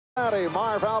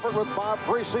Marv Albert with Bob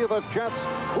Greasy. The Jets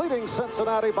leading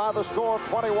Cincinnati by the score of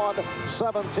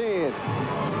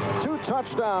 21-17. 2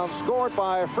 touchdowns scored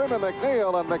by Freeman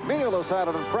McNeil, and McNeil has had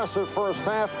an impressive first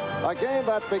half. A game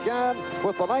that began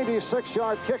with the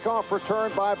 96-yard kickoff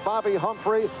return by Bobby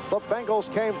Humphrey. The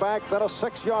Bengals came back, then a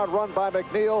 6-yard run by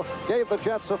McNeil gave the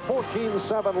Jets a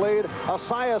 14-7 lead.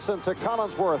 Esiason to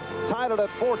Collinsworth tied it at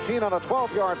 14 on a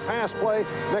 12-yard pass play.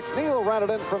 McNeil ran it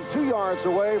in from 2 yards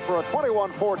away for a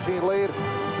 21-14 lead.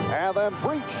 And then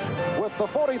Breach with the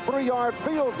 43-yard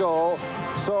field goal.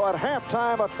 So at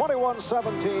halftime, a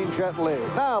 21-17 Jet lead.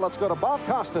 Now let's go to Bob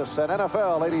Costas at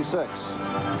NFL 86.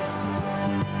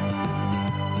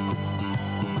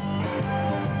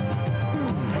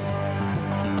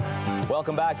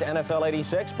 Welcome back to NFL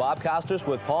 86. Bob Costas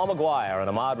with Paul McGuire and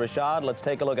Ahmad Rashad. Let's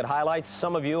take a look at highlights.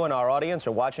 Some of you in our audience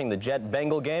are watching the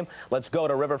Jet-Bengal game. Let's go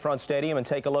to Riverfront Stadium and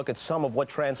take a look at some of what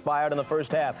transpired in the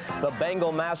first half. The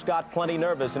Bengal mascot plenty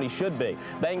nervous, and he should be.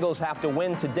 Bengals have to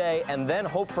win today and then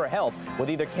hope for help with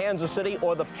either Kansas City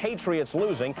or the Patriots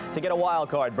losing to get a wild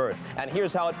card berth. And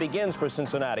here's how it begins for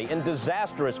Cincinnati in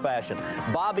disastrous fashion.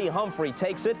 Bobby Humphrey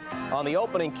takes it on the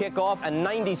opening kickoff, and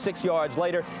 96 yards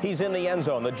later, he's in the end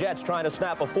zone. The Jets trying to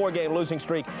snap a 4-game losing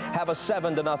streak, have a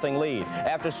 7-0 lead.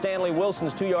 After Stanley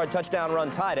Wilson's 2-yard touchdown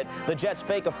run tied it, the Jets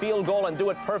fake a field goal and do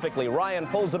it perfectly. Ryan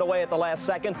pulls it away at the last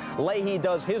second. Leahy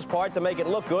does his part to make it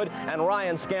look good, and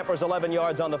Ryan scampers 11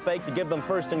 yards on the fake to give them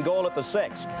 1st and goal at the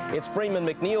 6. It's Freeman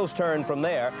McNeil's turn from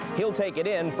there. He'll take it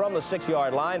in from the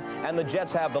 6-yard line, and the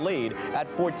Jets have the lead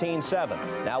at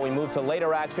 14-7. Now we move to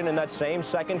later action in that same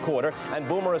second quarter, and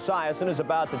Boomer Esiason is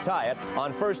about to tie it.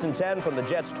 On 1st and 10 from the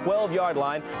Jets' 12-yard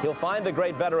line, he'll find the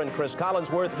great veteran Chris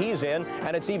Collinsworth. He's in,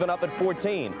 and it's even up at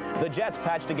 14. The Jets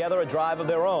patch together a drive of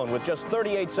their own with just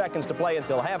 38 seconds to play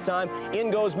until halftime.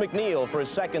 In goes McNeil for his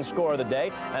 2nd score of the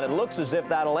day, and it looks as if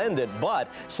that'll end it. But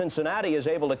Cincinnati is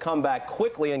able to come back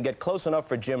quickly and get close enough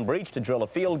for Jim Breach to drill a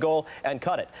field goal and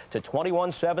cut it to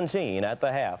 21-17 at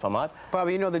the half. Ahmad?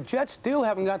 Bobby, you know, the Jets still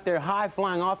haven't got their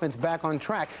high-flying offense back on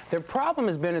track. Their problem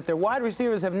has been that their wide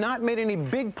receivers have not made any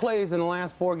big plays in the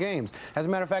last 4 games. As a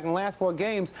matter of fact, in the last 4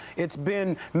 games, it's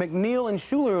been McNeil and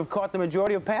Schuler who've caught the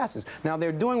majority of passes. Now,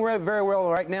 they're doing very well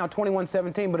right now,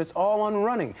 21-17, but it's all on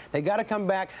running. They got to come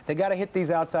back. They got to hit these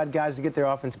outside guys to get their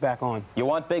offense back on. You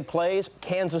want big plays?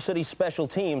 Kansas City special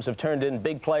teams have turned in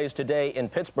big plays today in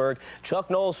Pittsburgh.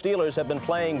 Chuck Noll's Steelers have been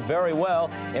playing very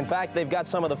well. In fact, they've got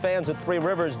some of the fans at Three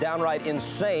Rivers downright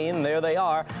insane. There they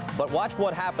are. But watch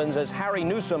what happens as Harry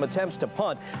Newsome attempts to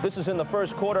punt. This is in the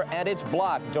first quarter, and it's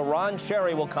blocked. Deron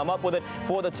Cherry will come up with it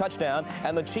for the touchdown,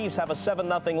 and the Chiefs have a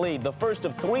 7-0 lead. The first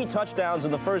of 3 touchdowns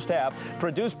in the first half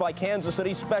produced by Kansas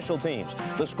City special teams.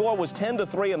 The score was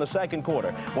 10-3 in the second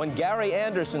quarter when Gary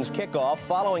Anderson's kickoff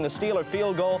following a Steeler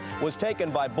field goal was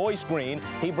taken by Boyce Green.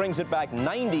 He brings it back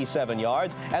 97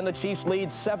 yards, and the Chiefs lead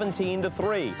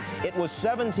 17-3. It was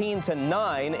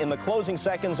 17-9 in the closing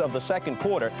seconds of the second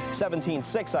quarter,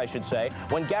 17-6 I should say,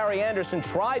 when Gary Anderson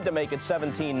tried to make it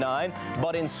 17-9,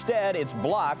 but instead it's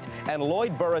blocked, and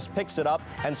Lloyd Burris picks it up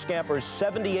and scampers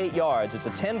 78 yards. It's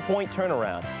a 10-point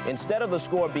turnaround. Instead of the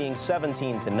score being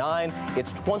 17-9,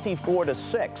 it's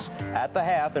 24-6 at the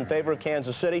half in favor of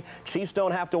Kansas City. Chiefs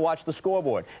don't have to watch the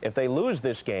scoreboard. If they lose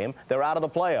this game, they're out of the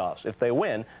playoffs. If they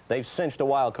win, they've cinched a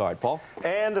wild card. Paul?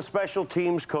 And the special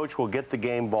teams coach will get the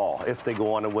game ball if they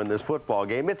go on to win this football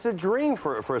game. It's a dream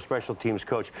for a special teams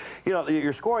coach. You know,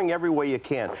 you're scoring every way you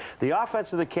can. The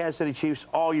offense of the Kansas City Chiefs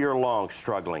all year long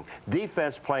struggling.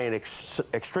 Defense playing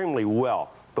extremely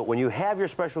well. But when you have your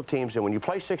special teams, and when you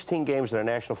play 16 games in the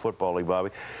National Football League, Bobby,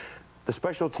 the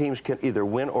special teams can either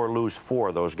win or lose 4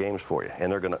 of those games for you.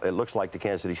 And they're going to, it looks like the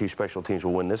Kansas City Chiefs special teams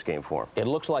will win this game for them. It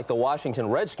looks like the Washington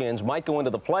Redskins might go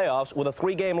into the playoffs with a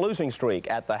 3-game losing streak.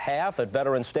 At the half at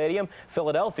Veterans Stadium,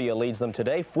 Philadelphia leads them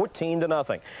today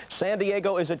 14-0. San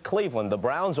Diego is at Cleveland. The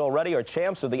Browns already are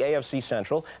champs of the AFC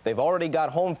Central. They've already got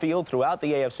home field throughout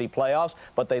the AFC playoffs,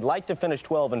 but they'd like to finish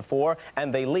 12-4,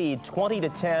 and they lead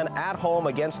 20-10 at home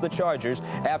against the Chargers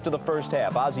after the first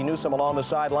half. Ozzie Newsome along the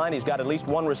sideline. He's got at least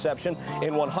 1 reception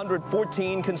in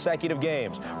 114 consecutive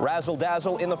games.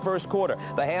 Razzle-dazzle in the first quarter.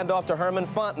 The handoff to Herman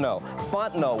Fontenot.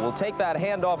 Fontenot will take that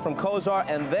handoff from Kozar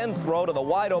and then throw to the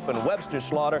wide-open Webster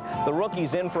Slaughter. The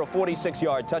rookie's in for a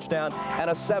 46-yard touchdown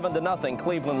and a 7-0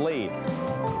 Cleveland lead.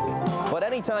 But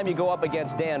anytime you go up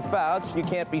against Dan Fouts, you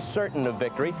can't be certain of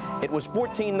victory. It was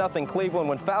 14-0 Cleveland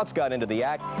when Fouts got into the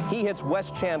act. He hits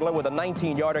Wes Chandler with a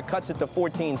 19-yarder, cuts it to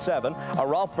 14-7. A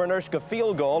Ralph Bernurschke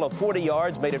field goal of 40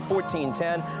 yards made it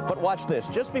 14-10. But watch this.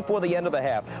 Just before the end of the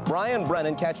half, Brian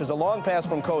Brennan catches a long pass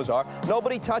from Kozar.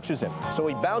 Nobody touches him. So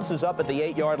he bounces up at the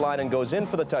 8-yard line and goes in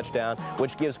for the touchdown,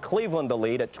 which gives Cleveland the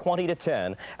lead at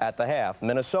 20-10 at the half.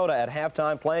 Minnesota at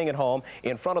halftime playing at home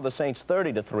in front of the Saints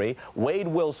 30-3. Wade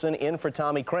Wilson in for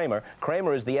Tommy Kramer.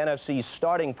 Kramer is the NFC's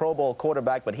starting Pro Bowl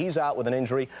quarterback, but he's out with an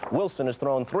injury. Wilson has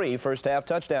thrown 3 first-half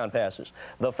touchdown passes.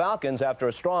 The Falcons, after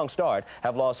a strong start,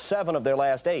 have lost 7 of their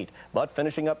last 8, but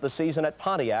finishing up the season at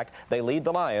Pontiac, they lead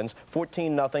the Lions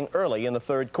 14-0 early in the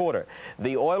third quarter.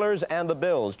 The Oilers and the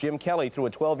Bills. Jim Kelly threw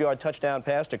a 12-yard touchdown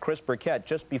pass to Chris Burkett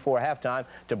just before halftime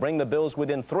to bring the Bills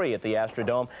within 3 at the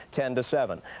Astrodome,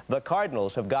 10-7. The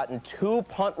Cardinals have gotten 2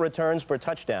 punt returns for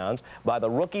touchdowns by the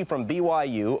rookie from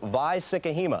BYU, Vi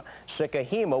Sikahema.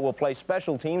 Sikahema will play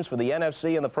special teams for the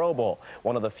NFC in the Pro Bowl,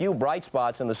 one of the few bright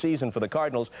spots in the season for the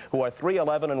Cardinals, who are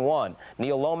 3-11-1.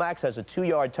 Neil Lomax has a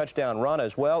 2-yard touchdown run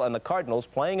as well, and the Cardinals,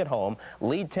 playing at home,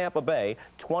 lead Tampa Bay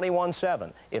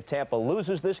 21-7. If Tampa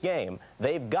loses this game,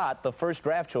 they've got the first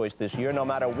draft choice this year, no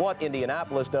matter what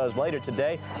Indianapolis does later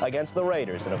today against the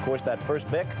Raiders. And of course, that first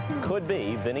pick could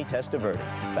be Vinny Testaverde.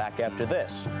 Back after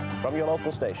this from your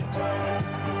local stations.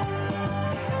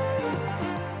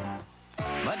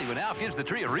 Monday now gives the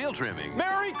tree a real trimming.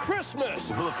 Merry Christmas!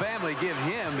 Will the family give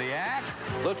him the axe?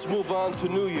 Let's move on to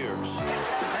New Year's.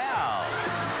 Now,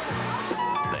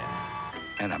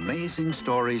 then. An Amazing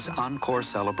Stories encore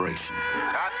celebration.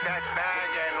 Got that bag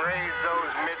and raise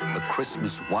those mittens. The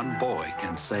Christmas one boy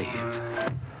can save.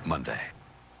 Monday.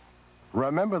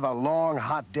 Remember the long,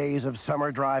 hot days of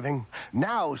summer driving?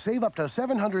 Now save up to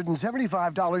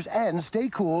 $775 and stay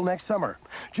cool next summer.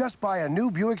 Just buy a new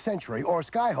Buick Century or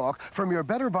Skyhawk from your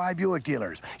Better Buy Buick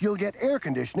dealers. You'll get air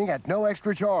conditioning at no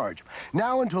extra charge.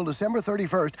 Now until December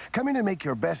 31st, come in and make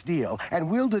your best deal, and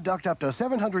we'll deduct up to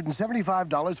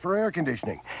 $775 for air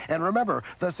conditioning. And remember,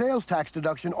 the sales tax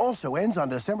deduction also ends on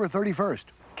December 31st.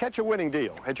 Catch a winning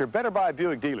deal at your Better Buy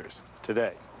Buick dealers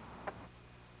today.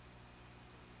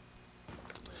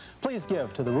 Please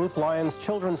give to the Ruth Lyons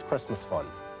Children's Christmas Fund.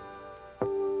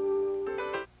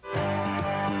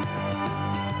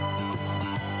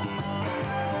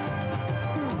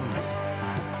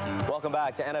 Welcome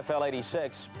back to NFL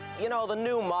 86. You know, the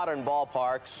new modern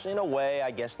ballparks, in a way,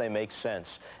 I guess they make sense.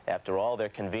 After all, they're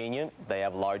convenient. They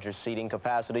have larger seating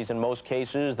capacities in most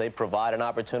cases. They provide an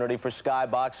opportunity for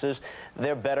skyboxes.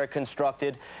 They're better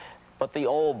constructed. But the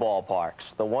old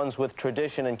ballparks, the ones with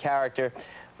tradition and character,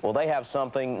 well, they have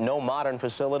something no modern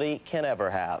facility can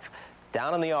ever have.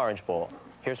 Down in the Orange Bowl,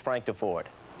 here's Frank DeFord.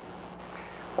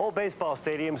 Old baseball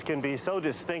stadiums can be so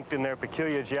distinct in their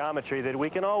peculiar geometry that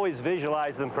we can always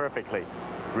visualize them perfectly.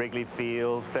 Wrigley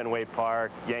Field, Fenway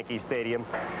Park, Yankee Stadium.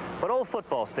 But old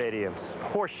football stadiums,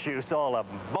 horseshoes, all of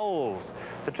them, bowls.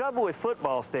 The trouble with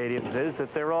football stadiums is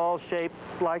that they're all shaped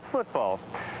like footballs.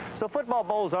 So football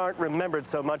bowls aren't remembered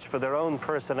so much for their own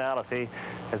personality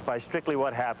as by strictly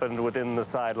what happened within the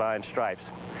sideline stripes.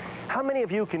 How many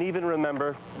of you can even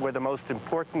remember where the most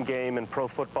important game in pro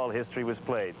football history was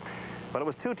played? Well, it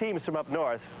was 2 teams from up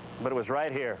north, but it was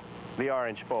right here, the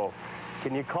Orange Bowl.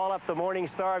 Can you call up the morning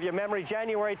star of your memory?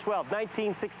 January 12,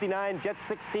 1969, Jets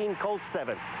 16, Colts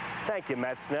 7. Thank you,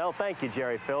 Matt Snell. Thank you,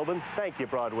 Jerry Philbin. Thank you,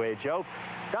 Broadway Joe.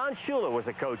 Don Shula was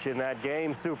a coach in that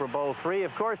game, Super Bowl III.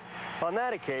 Of course, on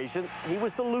that occasion, he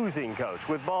was the losing coach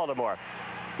with Baltimore.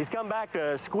 He's come back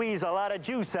to squeeze a lot of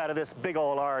juice out of this big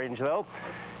old orange, though.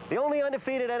 The only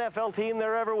undefeated NFL team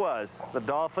there ever was, the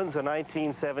Dolphins in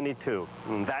 1972.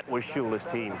 And that was Shula's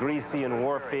team. Greasy and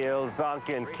Warfield,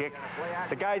 Zonka and Kick.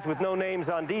 The guys with no names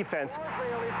on defense.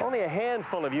 Only a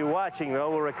handful of you watching,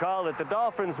 though, will recall that the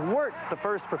Dolphins weren't the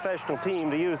first professional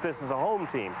team to use this as a home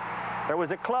team. There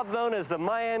was a club known as the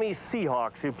Miami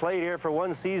Seahawks who played here for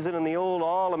one season in the old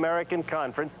All-American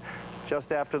Conference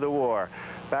just after the war,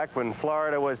 back when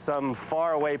Florida was some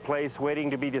faraway place waiting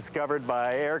to be discovered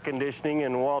by air conditioning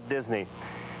and Walt Disney.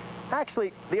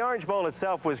 Actually, the Orange Bowl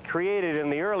itself was created in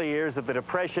the early years of the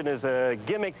Depression as a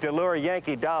gimmick to lure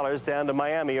Yankee dollars down to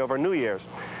Miami over New Year's.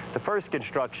 The first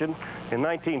construction in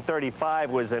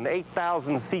 1935 was an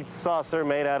 8,000-seat saucer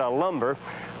made out of lumber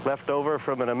left over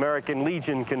from an American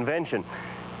Legion convention.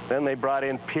 Then they brought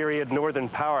in period northern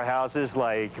powerhouses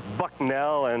like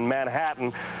Bucknell and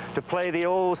Manhattan to play the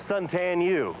old Suntan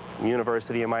U,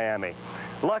 University of Miami.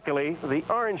 Luckily, the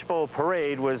Orange Bowl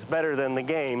parade was better than the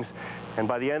games, and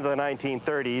by the end of the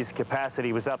 1930s,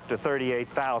 capacity was up to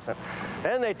 38,000.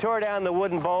 Then they tore down the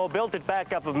wooden bowl, built it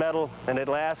back up of metal, and at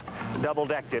last,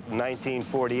 double-decked it in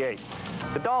 1948.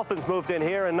 The Dolphins moved in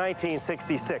here in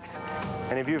 1966.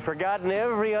 And if you've forgotten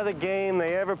every other game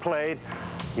they ever played,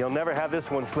 you'll never have this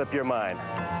one slip your mind.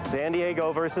 San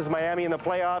Diego versus Miami in the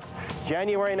playoffs,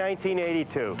 January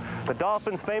 1982. The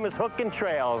Dolphins' famous hook and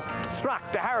trail,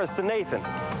 struck to Harris to Nathan.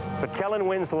 But Kellen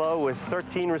Winslow, with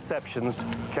 13 receptions,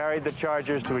 carried the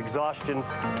Chargers to exhaustion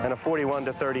and a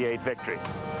 41-38 victory.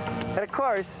 And of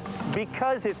course,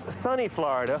 because it's sunny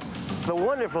Florida, the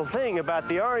wonderful thing about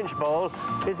the Orange Bowl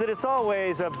is that it's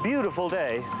always a beautiful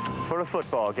day for a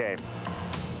football game.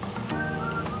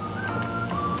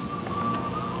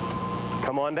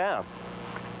 Come on down.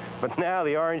 But now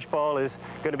the Orange Bowl is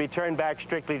going to be turned back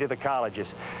strictly to the colleges.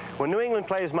 When New England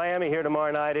plays Miami here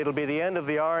tomorrow night, it'll be the end of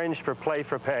the Orange for play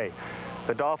for pay.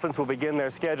 The Dolphins will begin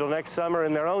their schedule next summer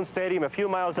in their own stadium a few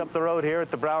miles up the road here at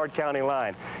the Broward County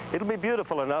line. It'll be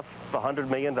beautiful enough, $100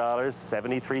 million,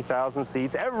 73,000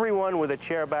 seats, everyone with a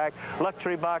chair back,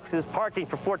 luxury boxes, parking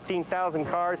for 14,000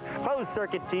 cars,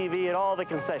 closed-circuit TV, and all the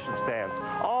concession stands.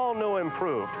 All new and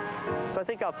improved. So I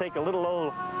think I'll take a little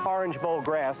old Orange Bowl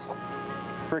grass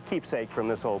for a keepsake from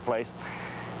this old place.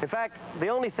 In fact, the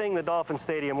only thing the Dolphin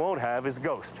Stadium won't have is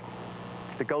ghosts.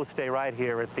 The ghosts stay right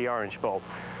here at the Orange Bowl.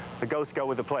 The ghosts go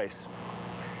with the place.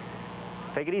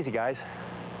 Take it easy, guys.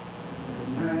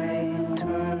 Night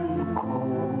turned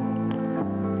cold,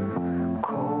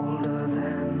 colder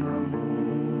than the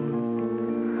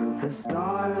moon. The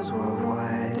stars were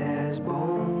white as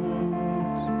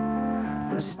bones.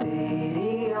 The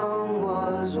stadium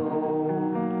was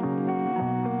old,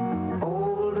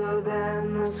 older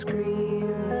than the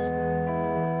screams,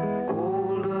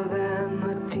 older than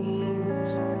the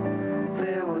teams.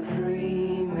 There were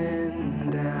 3 men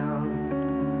down,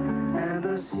 and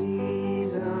the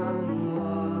season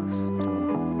lost,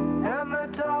 and the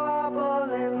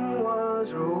tarpaulin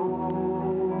was rolled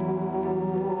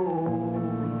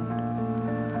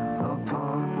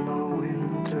upon the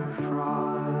winter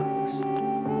frost.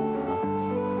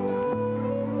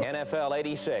 NFL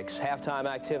 86 halftime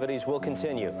activities will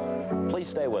continue. Please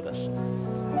stay with us.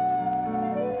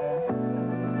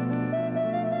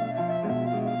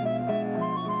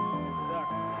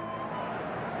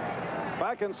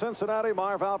 Back in Cincinnati,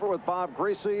 Marv Albert with Bob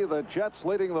Greasy. The Jets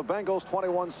leading the Bengals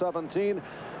 21-17.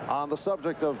 On the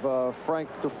subject of Frank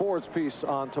DeFord's piece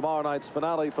on tomorrow night's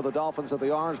finale for the Dolphins at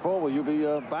the Orange Bowl, will you be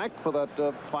back for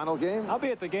that final game? I'll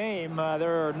be at the game.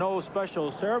 There are no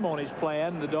special ceremonies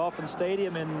planned. The Dolphin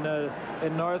Stadium in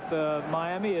North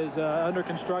Miami is under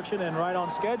construction and right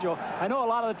on schedule. I know a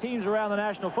lot of the teams around the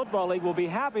National Football League will be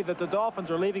happy that the Dolphins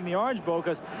are leaving the Orange Bowl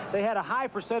because they had a high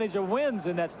percentage of wins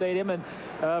in that stadium. And,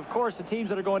 of course, the teams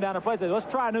that are going down to play say,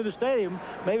 let's try a new stadium.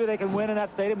 Maybe they can win in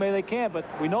that stadium, maybe they can't, but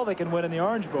we know they can win in the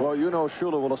Orange Bowl. Well, you know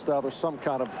Shula will establish some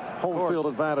kind of home field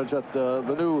advantage at the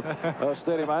new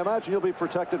stadium. I imagine you'll be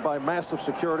protected by massive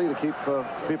security to keep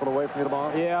people away from you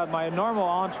tomorrow? Yeah, my normal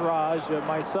entourage,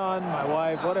 my son, my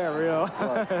wife, whatever, you know.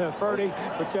 Right. Ferdy,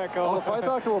 Pacheco. Oh, the flight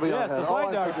doctor will be yes, on hand. The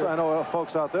flight doctor. I know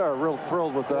folks out there are real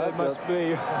thrilled with that. It must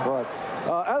be. Right.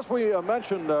 As we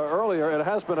mentioned earlier, it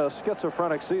has been a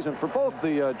schizophrenic season for both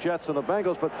the Jets and the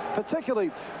Bengals, but particularly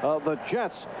the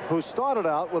Jets, who started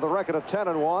out with a record of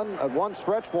 10-1 at one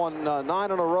stretch, won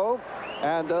 9 in a row.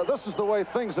 And this is the way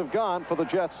things have gone for the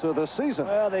Jets this season.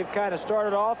 Well, they've kind of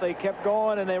started off. They kept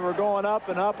going, and they were going up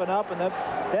and up and up. And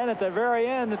then at the very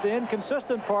end, at the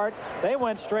inconsistent part, they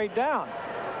went straight down.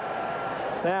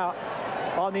 Now,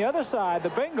 on the other side, the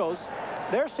Bengals,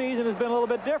 their season has been a little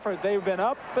bit different. They've been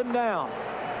up and down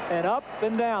and up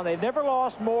and down. They've never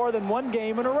lost more than 1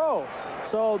 game in a row.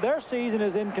 So their season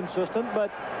is inconsistent,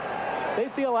 but they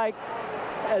feel like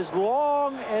as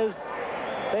long as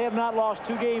they have not lost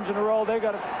 2 games in a row, they're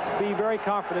going to be very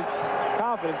confident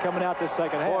coming out this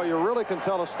second half. Boy, you really can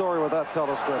tell a story with that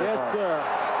telescope. Yes, sir.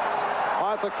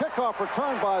 All right, the kickoff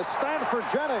returned by Stanford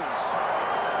Jennings.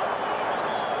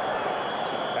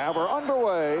 And we're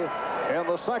underway in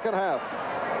the second half.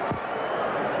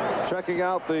 Checking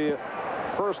out the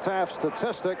first half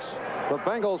statistics, the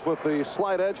Bengals with the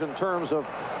slight edge in terms of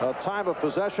time of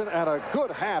possession, and a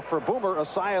good half for Boomer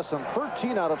Esiason,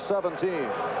 13 out of 17.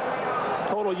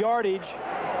 Total yardage,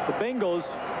 the Bengals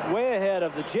way ahead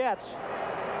of the Jets,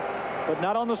 but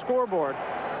not on the scoreboard.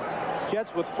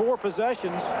 Jets with 4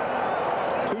 possessions,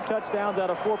 2 touchdowns out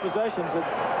of 4 possessions.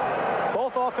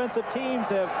 Both offensive teams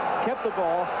have kept the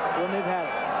ball when they've had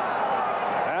it.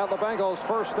 And the Bengals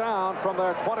first down from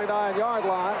their 29-yard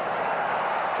line.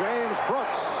 James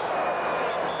Brooks.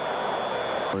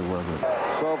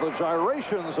 So the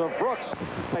gyrations of Brooks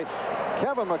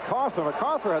Kevin McArthur.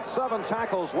 McArthur had 7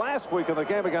 tackles last week in the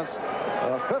game against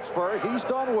Pittsburgh. He's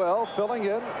done well filling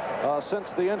in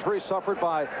since the injury suffered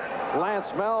by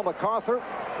Lance Mel. McArthur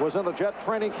was in the Jet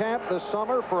training camp this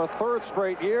summer for a 3rd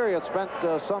straight year. He had spent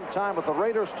some time with the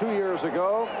Raiders 2 years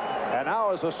ago, and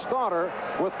now is a starter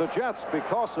with the Jets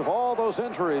because of all those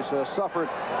injuries suffered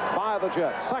by the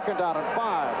Jets. 2nd down and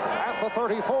 5 at the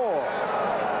 34.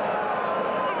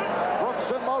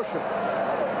 Brooks in motion.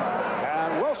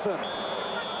 And Wilson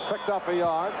picked up a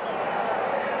yard.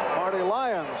 Marty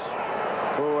Lyons,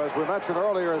 who, as we mentioned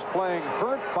earlier, is playing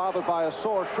hurt, bothered by a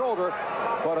sore shoulder,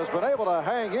 but has been able to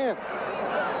hang in.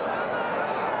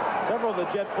 Several of the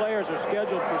Jet players are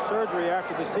scheduled for surgery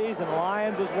after the season.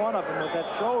 Lyons is one of them with that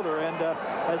shoulder, and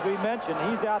as we mentioned,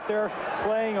 he's out there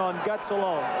playing on guts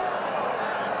alone.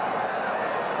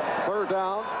 3rd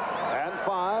down and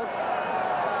 5.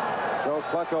 Joe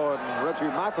Klecko and Reggie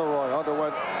McElroy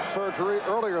underwent surgery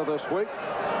earlier this week.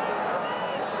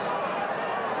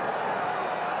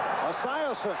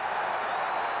 Esiason.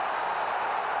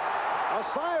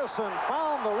 Esiason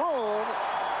found the room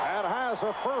and has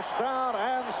a 1st down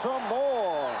and some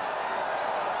more.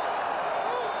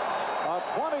 A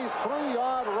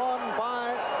 23-yard run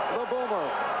by the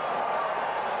Boomer.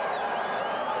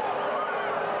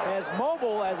 As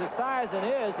mobile as Esiason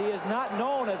is, he is not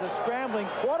known as a scrambling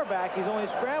quarterback. He's only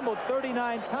scrambled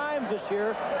 39 times this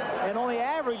year and only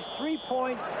averaged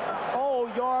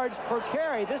 3.0 yards per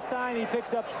carry. This time he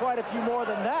picks up quite a few more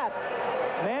than that.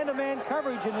 Man-to-man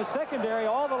coverage in the secondary.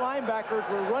 All the linebackers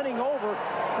were running over,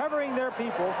 covering their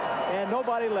people, and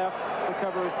nobody left to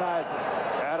cover Esiason.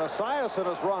 And Esiason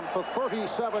has run for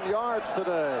 37 yards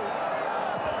today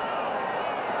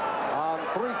on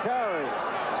 3 carries.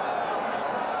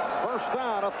 1st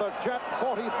down at the Jet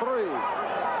 43.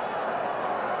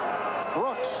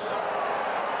 Brooks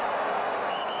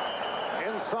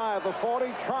inside the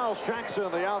 40. Charles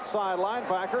Jackson, the outside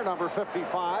linebacker, number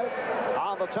 55,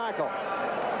 on the tackle.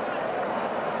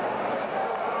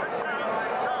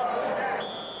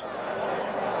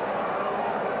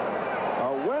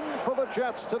 A win for the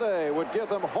Jets today would give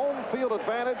them home field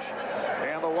advantage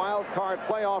in the wild card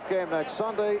playoff game next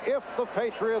Sunday if the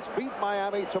Patriots beat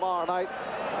Miami tomorrow night.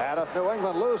 And if New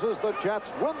England loses, the Jets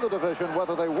win the division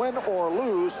whether they win or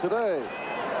lose today.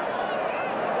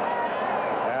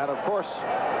 And of course,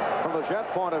 from the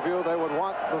Jet point of view, they would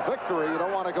want the victory. You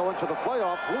don't want to go into the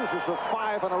playoffs losers of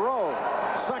 5 in a row.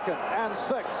 2nd and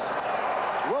 6.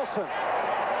 Wilson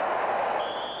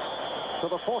to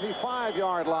the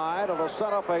 45-yard line. It'll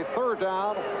set up a 3rd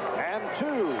down and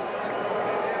 2.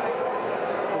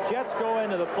 Jets go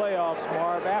into the playoffs,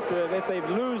 Marv, if they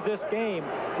lose this game,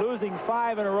 losing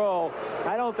 5 in a row,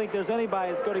 I don't think there's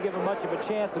anybody that's going to give them much of a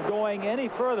chance of going any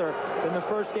further than the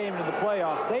first game into the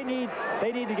playoffs. They need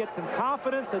to get some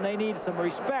confidence, and they need some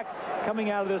respect coming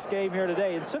out of this game here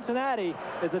today. And Cincinnati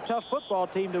is a tough football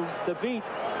team to beat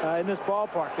in this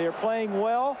ballpark. They are playing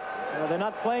well. They're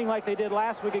not playing like they did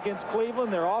last week against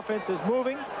Cleveland. Their offense is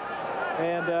moving,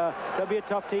 and they'll be a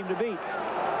tough team to beat.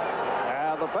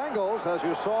 The Bengals, as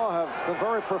you saw, have been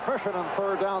very proficient in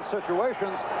 3rd down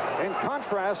situations, in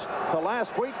contrast to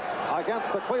last week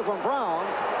against the Cleveland Browns.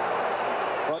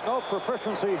 But no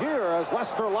proficiency here as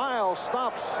Lester Lyles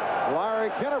stops Larry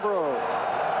Kinnebrew.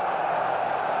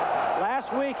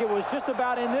 Last week it was just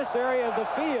about in this area of the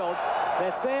field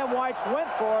that Sam White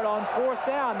went for it on 4th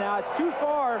down. Now it's too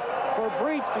far for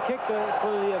Breach to kick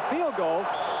for the field goal.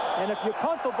 And if you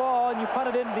punt the ball and you punt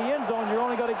it into the end zone, you're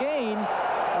only going to gain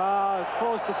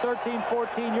close to 13,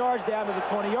 14 yards down to the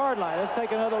 20-yard line. Let's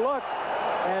take another look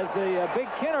as the big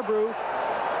Kinnebrew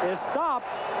is stopped.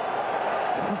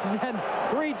 And then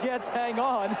 3 Jets hang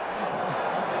on.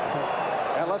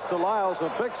 And Lester Lyles, a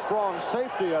big, strong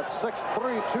safety at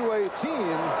 6'3", 218,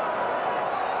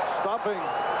 stopping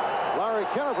Larry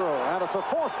Kinnebrew. And it's a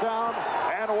 4th down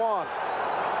and 1.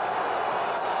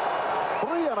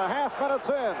 3.5 minutes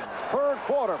in, 3rd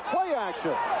quarter, play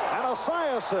action, and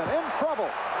Esiason in trouble.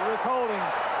 He was holding.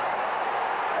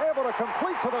 Able to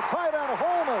complete to the tight end,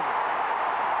 Holman,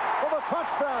 for the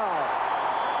touchdown.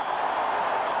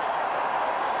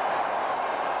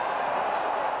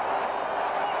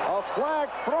 A flag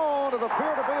thrown, it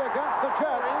appeared to be against the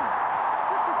Jets.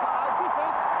 55,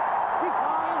 defense,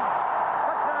 decline,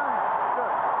 touchdown,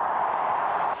 good.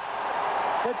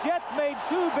 The Jets made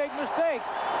 2 big mistakes.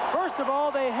 First of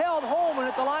all, they held Holman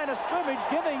at the line of scrimmage,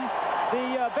 giving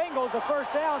the Bengals a 1st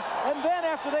down. And then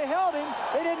after they held him,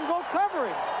 they didn't go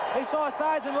covering. They saw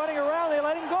Esiason running around. They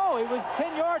let him go. He was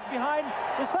 10 yards behind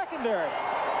the secondary.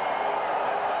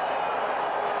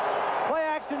 Play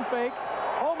action fake.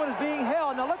 Holman is being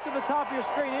held. Now look to the top of your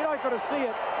screen. You're not going to see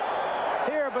it.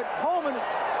 here, but Holman,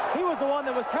 he was the one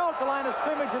that was held at the line of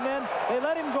scrimmage, and then they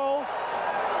let him go,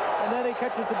 and then he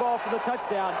catches the ball for the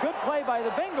touchdown. Good play by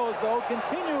the Bengals, though,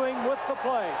 continuing with the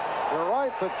play. You're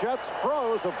right, the Jets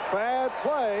froze a bad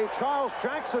play. Charles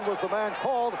Jackson was the man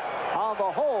called on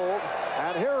the hold,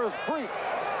 and here is Breach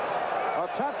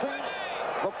attempting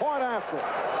the point after.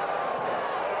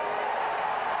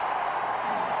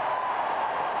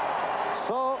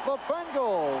 So the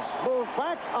Bengals move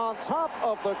back on top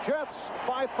of the Jets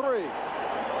by 3.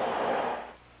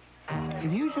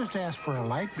 If you just ask for a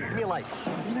light beer, Give me a light.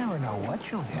 You never know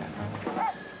what you'll get.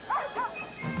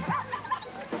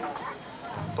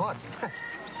 Thoughts?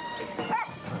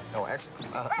 No, actually,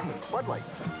 Bud Light.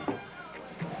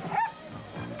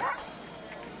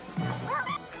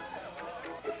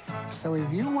 So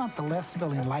if you want the less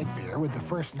filling light beer with the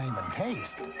first name and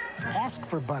taste, ask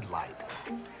for Bud Light.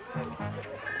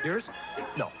 Yours?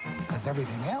 No. Because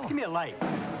everything else Give me a light.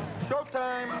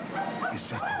 Showtime. is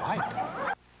just a light.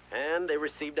 And they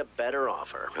received a better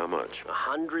offer. How much?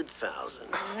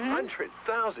 100,000.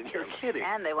 100,000? You're kidding.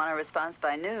 And they want a response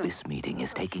by noon. This meeting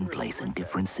is taking place in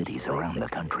different cities around the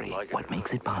country. What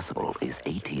makes it possible is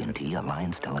AT&T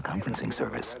Alliance teleconferencing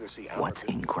service. What's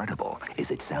incredible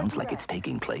is it sounds like it's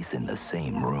taking place in the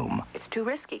same room. It's too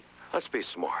risky. Let's be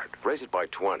smart. Raise it by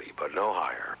 20, but no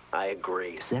higher. I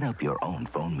agree. Set up your own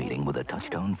phone meeting with a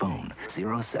touch-tone phone.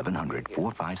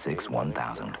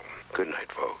 0700-456-1000. Good night,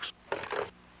 folks.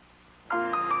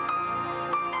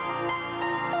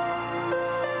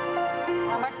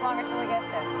 How much longer till we get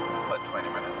there? About 20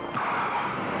 minutes.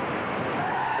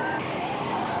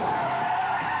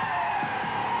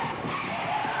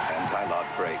 Anti-lock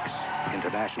brakes,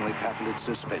 internationally patented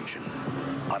suspension,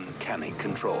 uncanny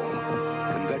control.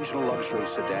 Conventional luxury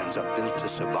sedans are built to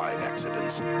survive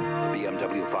accidents. The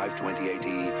BMW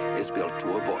 528e is built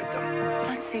to avoid them.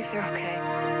 Let's see if they're okay.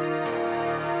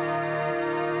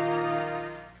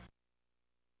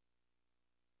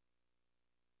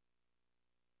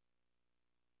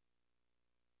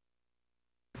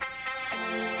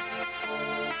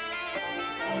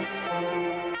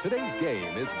 Today's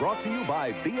game is brought to you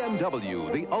by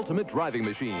BMW, the ultimate driving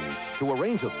machine. To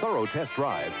arrange a thorough test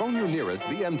drive, phone your nearest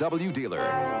BMW dealer.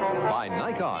 By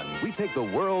Nikon, we take the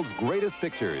world's greatest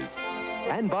pictures.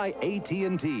 And by AT&T,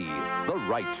 the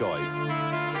right choice.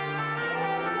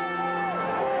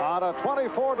 On a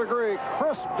 24-degree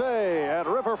crisp day at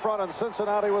Riverfront in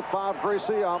Cincinnati with Bob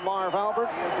Greasy, I'm Marv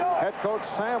Albert. Head coach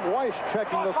Sam Weiss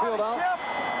checking the field out.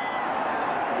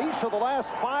 Each of the last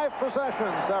 5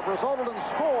 possessions have resulted in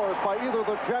scores by either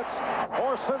the Jets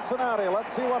or Cincinnati.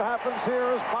 Let's see what happens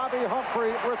here as Bobby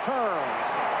Humphrey returns.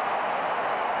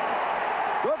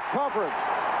 Good coverage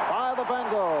by the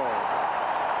Bengals.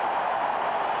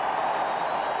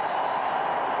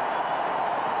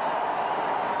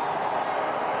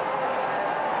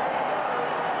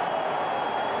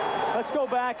 Let's go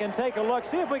back and take a look.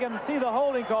 See if we can see the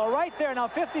holding call right there. Now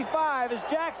 55 is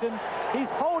Jackson. He's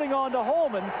holding on to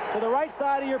Holman to the right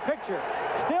side of your picture.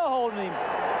 Still holding him.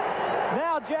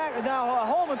 Now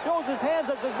Holman throws his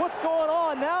hands up, says, what's going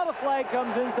on? Now the flag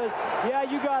comes in and says, yeah,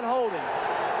 you got holding.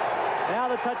 Now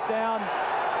the touchdown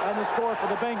and the score for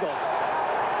the Bengals.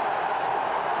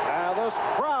 And this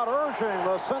crowd urging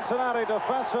the Cincinnati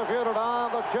defensive unit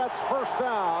on the Jets' first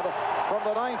down from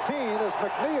the 19 as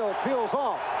McNeil peels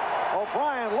off.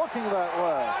 O'Brien looking that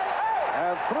way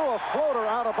and threw a floater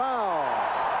out of bounds.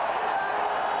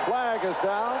 Flag is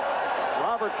down.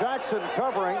 Robert Jackson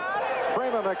covering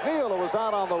Freeman McNeil, who was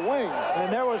out on the wing. And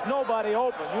there was nobody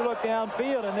open. You look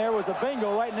downfield and there was a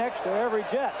Bengal right next to every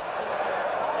Jet.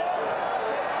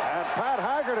 And Pat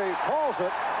Haggerty calls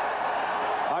it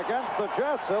against the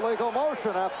Jets. Illegal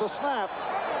motion at the snap.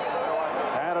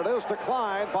 And it is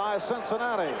declined by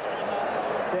Cincinnati.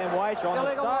 Sam Weiss on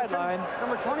the sideline.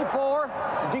 Number 24,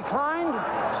 declined,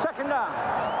 second down.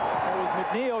 It was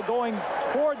McNeil going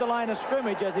toward the line of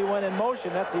scrimmage as he went in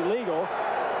motion. That's illegal.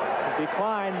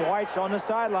 Declined. Weiss on the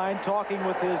sideline talking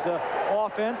with his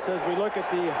offense as we look at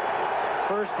the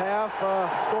first half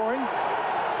scoring.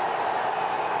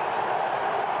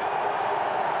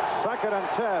 2nd and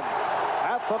 10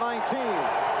 at the 19.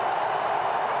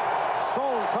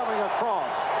 Sohn coming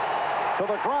across to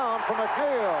the ground for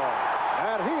McNeil.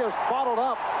 And he is bottled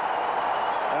up.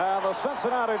 And the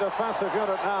Cincinnati defensive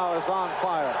unit now is on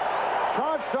fire.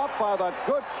 Charged up by that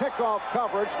good kickoff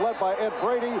coverage led by Ed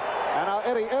Brady and now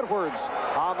Eddie Edwards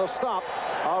on the stop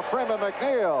of Freeman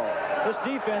McNeil. This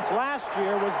defense last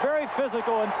year was very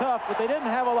physical and tough, but they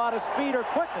didn't have a lot of speed or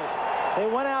quickness. They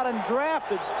went out and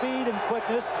drafted speed and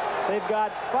quickness. They've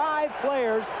got 5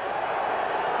 players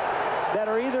that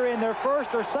are either in their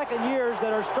first or second years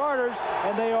that are starters,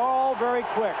 and they are all very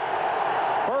quick.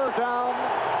 Third down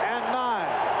and 9.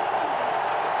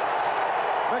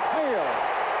 McNeil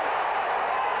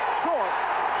short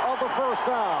of the first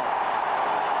down.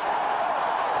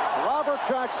 Robert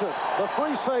Jackson, the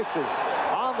free safety,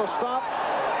 on the stop.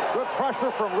 Good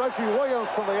pressure from Reggie Williams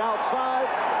from the outside,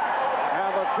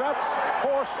 and the Jets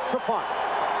forced to punt.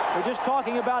 We're just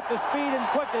talking about the speed and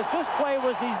quickness. This play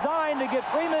was designed to get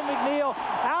Freeman McNeil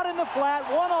out in the flat,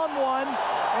 one-on-one,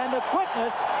 and the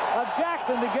quickness of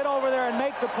Jackson to get over there and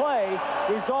make the play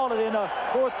resulted in a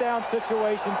fourth down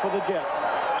situation for the Jets.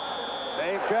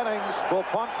 Dave Jennings will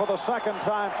punt for the second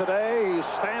time today. He's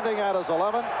standing at his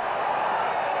 11.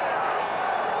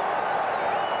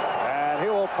 And he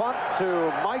will punt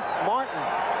to Mike Martin,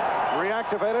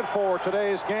 reactivated for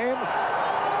today's game.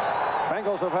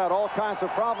 Bengals have had all kinds of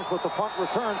problems with the punt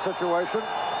return situation.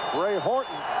 Ray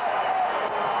Horton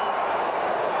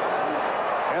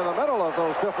in the middle of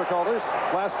those difficulties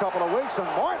last couple of weeks, and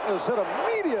Martin is hit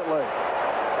immediately.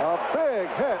 A big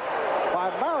hit by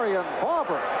Marion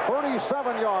Barber,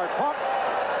 37-yard punt,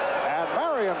 and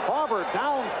Marion Barber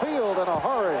downfield in a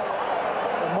hurry.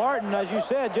 And Martin, as you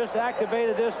said, just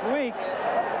activated this week,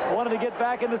 wanted to get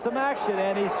back into some action,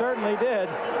 and he certainly did.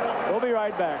 We'll be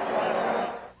right back.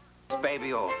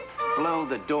 Baby will blow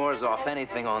the doors off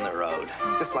anything on the road,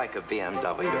 just like a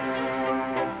BMW.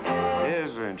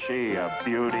 Isn't she a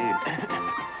beauty?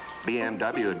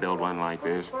 BMW would build one like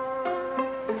this.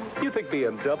 You think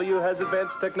BMW has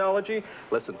advanced technology?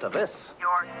 Listen to this.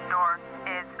 Your door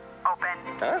is open.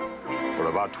 Huh? For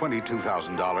about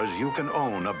 $22,000, you can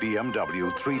own a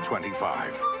BMW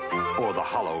 325, or the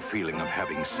hollow feeling of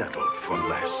having settled for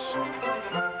less.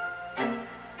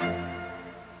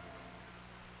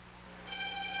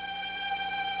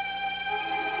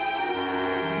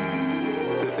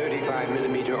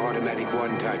 Automatic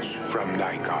one-touch from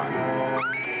Nikon.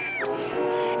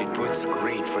 It puts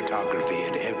great photography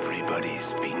at everybody's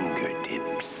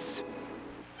fingertips.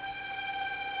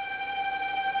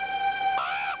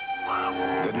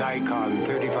 The Nikon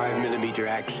 35mm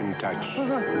Action Touch.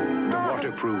 The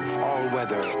waterproof,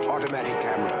 all-weather, automatic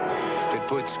camera that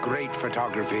puts great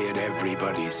photography at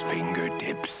everybody's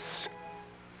fingertips.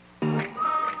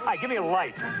 Hi, give me a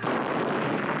light.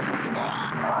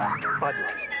 Bud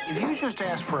Light. If you just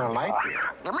ask for a light beer,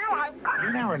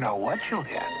 you never know what you'll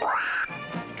get.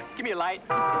 Give me a light.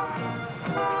 Bud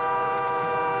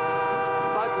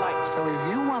Light. So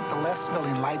if you want the less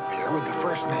filling light beer with the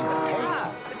first name and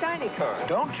taste, The tiny card.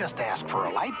 don't just ask for a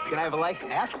light beer. Can I have a light?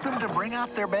 Ask them to bring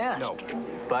out their best. No.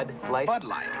 Bud Light? Bud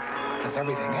Light. Because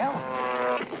everything else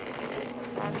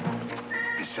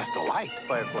is just a light.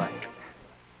 Firefly.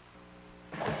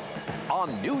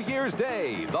 On New Year's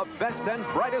Day, the best and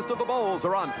brightest of the Bowls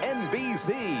are on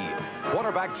NBC.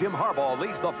 Quarterback Jim Harbaugh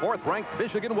leads the 4th-ranked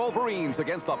Michigan Wolverines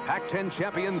against the Pac-10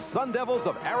 champion Sun Devils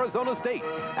of Arizona State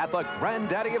at the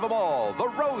granddaddy of them all, the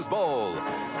Rose Bowl.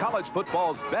 College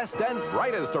football's best and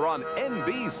brightest are on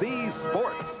NBC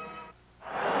Sports.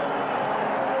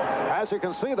 As you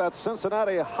can see, that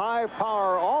Cincinnati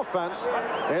high-power offense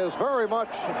is very much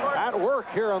at work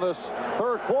here in this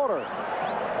third quarter.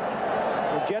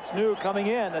 The Jets knew coming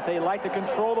in that they like to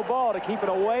control the ball to keep it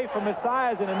away from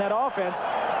Esiason in that offense.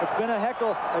 It's been a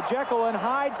Jekyll and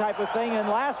Hyde type of thing, and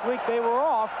last week they were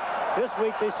off. This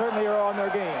week they certainly are on their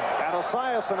game. And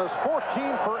Esiason is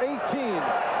 14 for 18,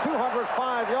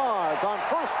 205 yards on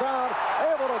first down,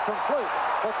 able to complete.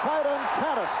 The tight end,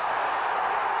 Caddis.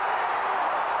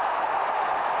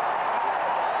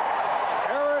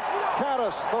 Eric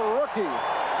Caddis, the rookie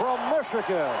from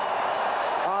Michigan,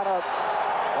 on a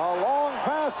long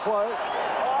pass play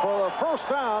for the first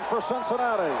down for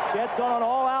Cincinnati. Jets on an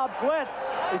all-out blitz.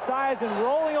 Esiason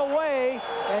rolling away,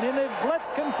 and in the blitz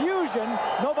confusion,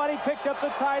 nobody picked up the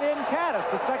tight end, Caddis,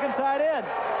 the second tight end.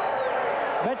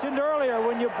 Mentioned earlier,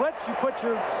 when you blitz, you put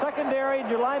your secondary and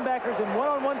your linebackers in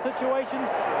one-on-one situations,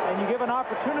 and you give an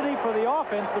opportunity for the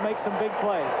offense to make some big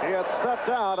plays. He had stepped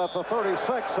out at the 36,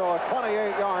 so a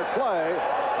 28-yard play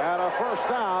and a first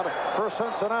down for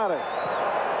Cincinnati.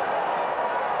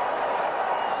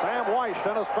 Sam Weiss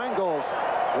and his Bengals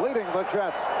leading the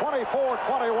Jets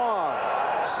 24-21.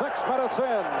 6 minutes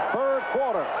in, third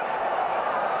quarter.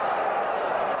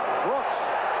 Brooks.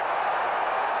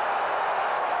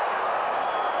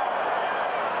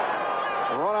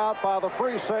 Run out by the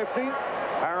free safety,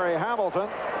 Harry Hamilton.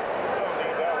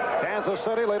 Kansas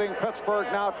City leading Pittsburgh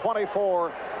now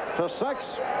 24-6.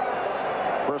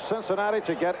 For Cincinnati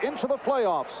to get into the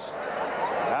playoffs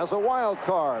as a wild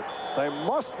card, they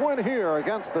must win here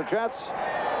against the Jets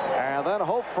and then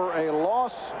hope for a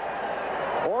loss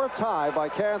or a tie by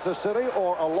Kansas City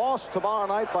or a loss tomorrow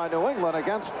night by New England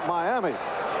against Miami.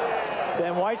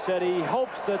 Sam White said he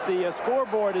hopes that the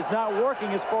scoreboard is not working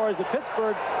as far as the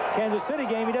Pittsburgh-Kansas City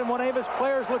game. He didn't want any of his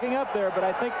players looking up there, but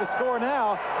I think the score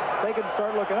now, they can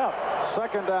start looking up.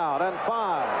 2nd down and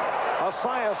 5.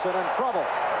 Esiason in trouble.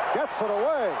 Gets it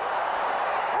away.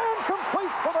 And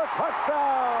completes for the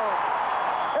touchdown.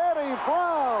 Eddie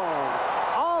Brown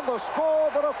on the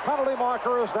score, but a penalty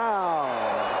marker is down.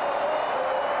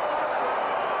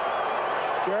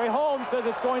 Jerry Holmes says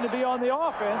it's going to be on the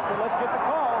offense, but let's get the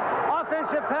call.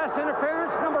 Offensive pass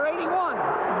interference, number 81.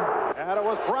 And it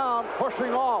was Brown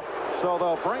pushing off, so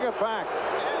they'll bring it back.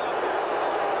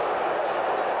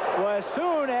 Well, as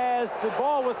soon as the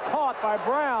ball was caught by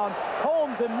Brown,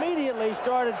 Holmes immediately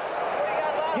started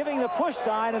giving the push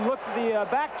sign and looked at the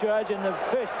back judge, and the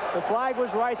flag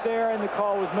was right there, and the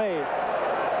call was made.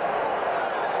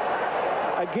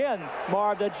 Again,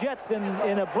 Marv, the Jets in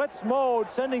a blitz mode,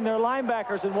 sending their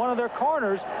linebackers in one of their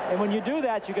corners, and when you do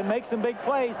that, you can make some big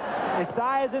plays.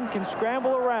 Esiason can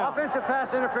scramble around. Offensive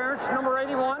pass interference, number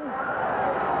 81.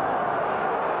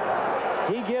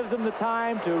 He gives them the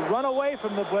time to run away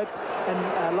from the blitz and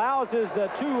allows his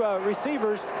two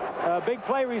receivers, big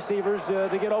play receivers,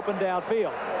 to get open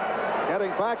downfield.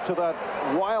 Getting back to that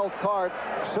wild card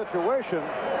situation,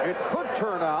 it could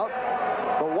turn out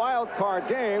the wild card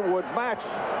game would match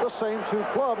the same two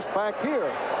clubs back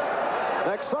here.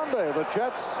 Next Sunday, the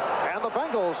Jets and the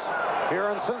Bengals here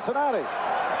in Cincinnati.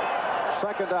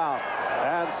 2nd down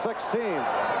and 16.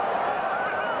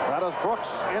 That is Brooks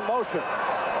in motion.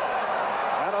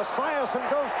 And Esiason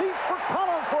goes deep for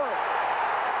Collinsworth.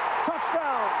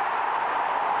 Touchdown.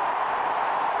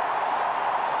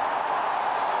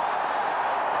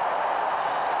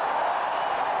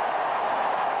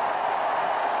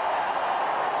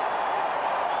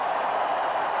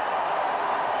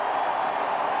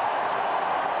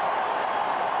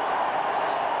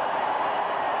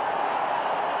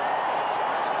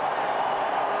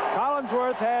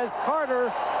 Collinsworth has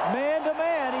Carter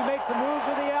man-to-man. He makes a move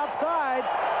to the outside.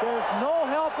 There's no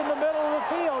help in the middle of the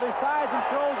field. Esiason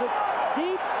throws it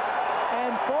deep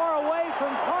and far away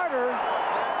from Carter. And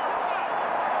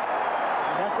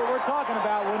that's what we're talking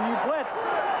about. When you blitz,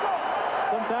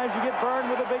 sometimes you get burned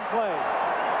with a big play.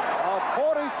 A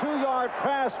 42-yard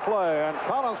pass play, and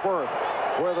Collinsworth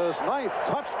with his 9th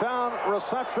touchdown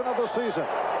reception of the season.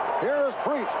 Here is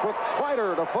Breach with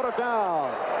Kreider to put it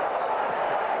down.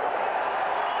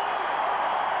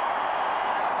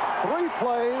 3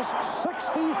 plays,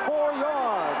 64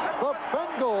 yards. The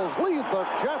Bengals lead the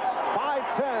Jets by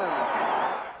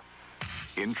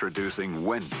 10. Introducing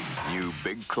Wendy's new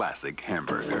Big Classic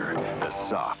hamburger. The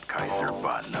soft Kaiser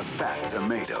bun, the fat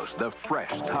tomatoes, the fresh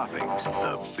toppings,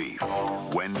 the beef.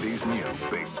 Wendy's new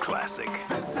Big Classic.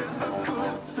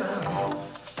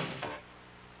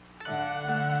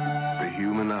 The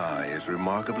human eye is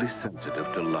remarkably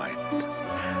sensitive to light.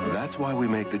 That's why we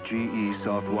make the GE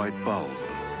Soft White bulb.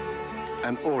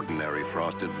 An ordinary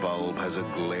frosted bulb has a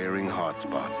glaring hot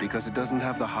spot because it doesn't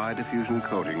have the high diffusion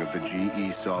coating of the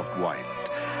GE Soft White.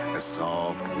 A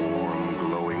soft, warm,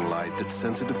 glowing light that's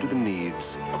sensitive to the needs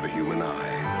of the human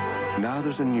eye. Now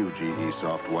there's a new GE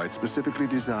Soft White specifically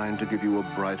designed to give you a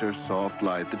brighter, soft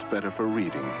light that's better for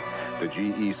reading. The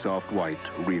GE Soft White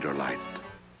Reader Light.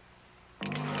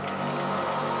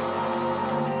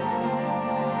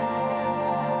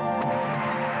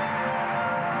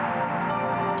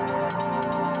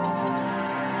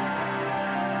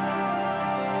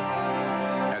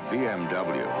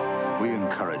 BMW, we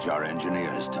encourage our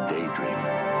engineers to daydream.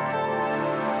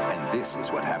 And this is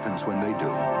what happens when they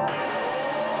do.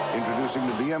 Introducing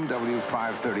the BMW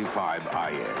 535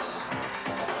 IS.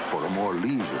 For a more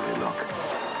leisurely look,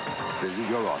 visit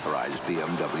your authorized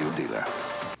BMW dealer.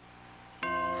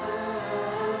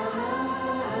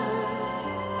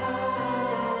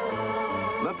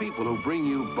 The people who bring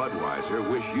you Budweiser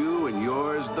wish you and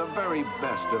yours the very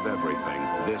best of everything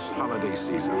this holiday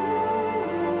season.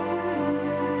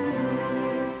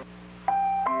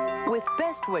 With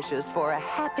best wishes for a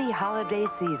happy holiday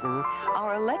season,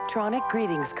 our electronic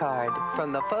greetings card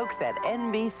from the folks at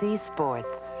NBC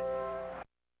Sports.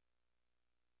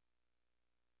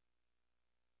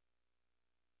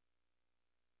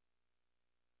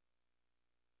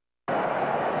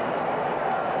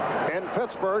 In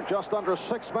Pittsburgh, just under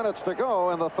 6 minutes to go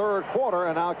in the 3rd quarter,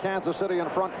 and now Kansas City in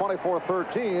front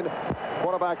 24-13.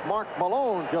 Quarterback Mark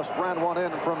Malone just ran one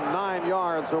in from 9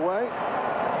 yards away.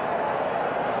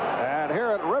 And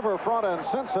here at Riverfront in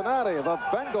Cincinnati, the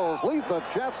Bengals lead the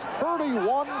Jets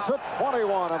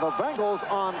 31-21, and the Bengals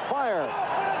on fire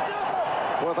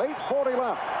with 8:40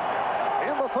 left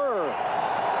in the 3rd.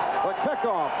 The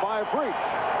kickoff by Breach.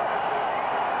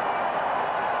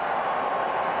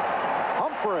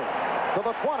 Humphrey to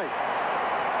the 20.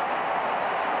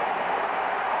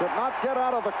 Did not get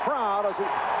out of the crowd as he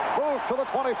moved to the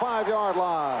 25-yard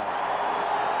line.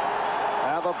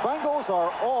 And the Bengals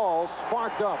are all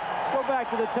sparked up. Let's go back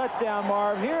to the touchdown,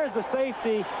 Marv. Here is the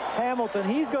safety, Hamilton.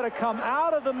 He's going to come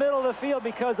out of the middle of the field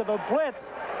because of a blitz.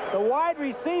 The wide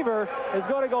receiver is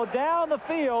going to go down the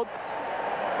field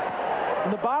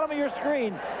in the bottom of your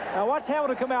screen. Now watch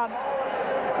Hamilton come out.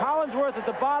 Collinsworth at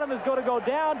the bottom is going to go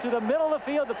down to the middle of the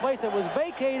field, the place that was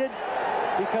vacated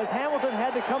because Hamilton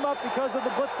had to come up because of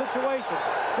the blitz situation.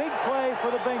 Big play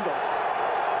for the Bengals.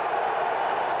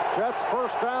 Jets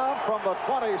first down from the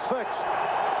 26.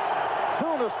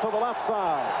 Tunis to the left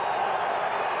side.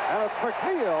 And it's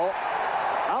McNeil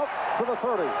out to the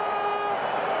 30.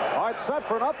 All right, set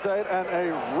for an update and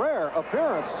a rare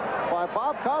appearance by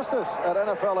Bob Costas at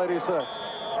NFL 86.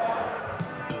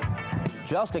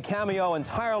 Just a cameo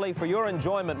entirely for your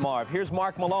enjoyment, Marv. Here's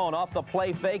Mark Malone off the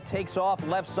play fake, takes off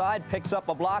left side, picks up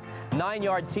a block,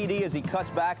 9-yard TD as he cuts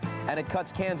back, and it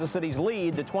cuts Kansas City's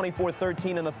lead to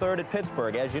 24-13 in the third at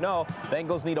Pittsburgh. As you know,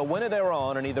 Bengals need a win of their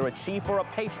own and either a Chief or a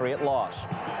Patriot loss.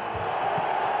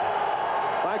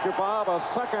 Thank you, Bob. A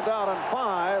second down and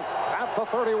 5 at the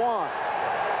 31.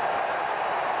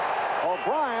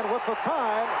 O'Brien with the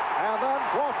time and then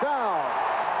brought down.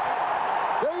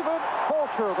 David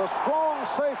Fulcher, the strong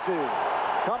safety,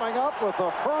 coming up with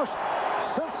the first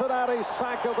Cincinnati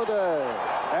sack of the day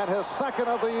and his second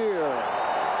of the year.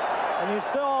 And you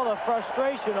saw the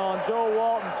frustration on Joe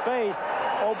Walton's face.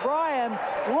 O'Brien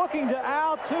looking to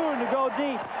Al Toon to go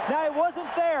deep. Now, he wasn't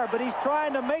there, but he's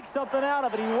trying to make something out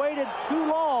of it. He waited too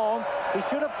long. He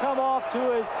should have come off to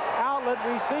his outlet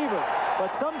receiver.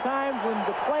 But sometimes when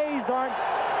the plays aren't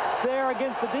there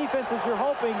against the defenses you're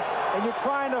hoping, and you're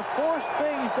trying to force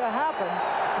things to happen,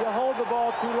 you hold the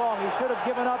ball too long. He should have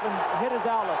given up and hit his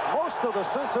outlet. Most of the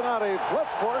Cincinnati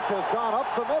blitz work has gone up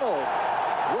the middle.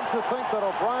 Wouldn't you think that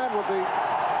O'Brien would be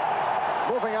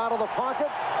moving out of the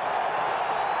pocket?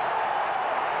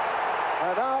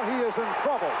 And now he is in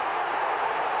trouble.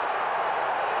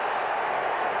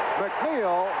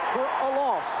 McNeil for a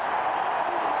loss.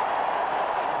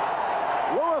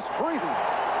 Lewis Breeden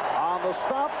on the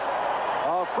stop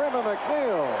of Freeman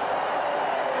McNeil.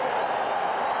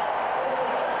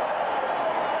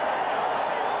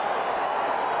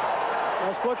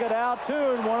 Let's look at Al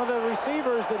Toon, one of the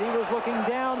receivers that he was looking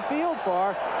downfield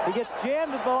for. He gets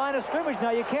jammed at the line of scrimmage.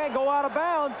 Now, you can't go out of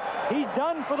bounds. He's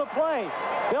done for the play.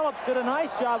 Phillips did a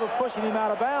nice job of pushing him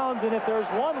out of bounds, and if there's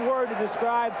one word to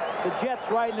describe the Jets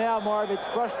right now, Marv, it's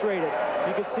frustrated.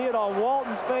 You could see it on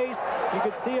Walton's face. You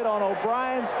could see it on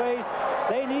O'Brien's face.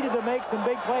 They needed to make some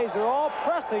big plays. They're all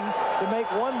pressing to make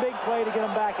one big play to get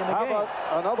them back in the game. How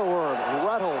about another word,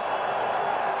 rattled?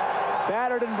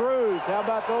 Battered and bruised. How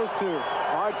about those two?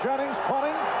 All right, Jennings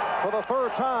punting for the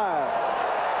third time.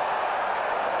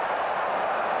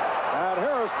 And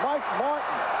here is Mike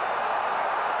Martin.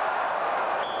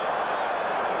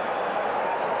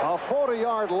 A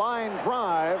 40-yard line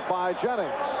drive by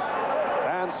Jennings.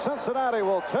 And Cincinnati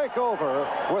will take over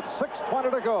with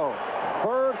 6:20 to go.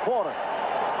 Third quarter.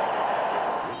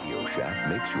 Radio Shack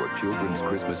makes your children's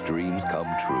Christmas dreams come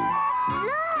true.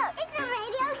 Look, it's a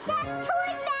Radio Shack toy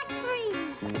factory.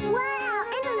 Wow,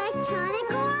 an electronic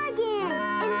organ.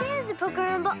 And there's a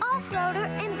programmable off-roader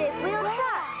and big wheel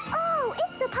truck. Oh,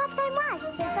 it's the Pop Time Rush,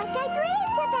 just like I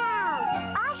dreamed about.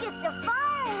 I get the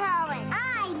fire howling. I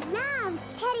love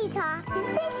Teddy Talk. Is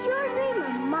this your dream or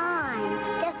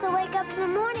mine? Guess I'll wake up in the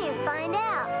morning and find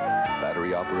out.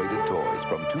 Battery-operated toys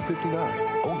from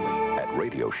 $2.59, only at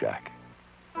Radio Shack.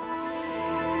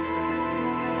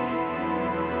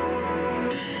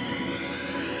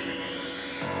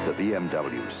 The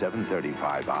BMW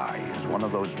 735i is one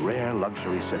of those rare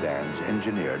luxury sedans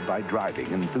engineered by driving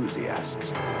enthusiasts.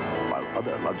 While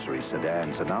other luxury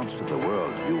sedans announce to the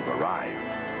world you've arrived,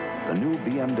 the new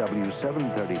BMW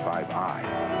 735i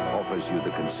offers you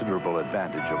the considerable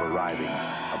advantage of arriving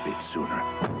a bit sooner.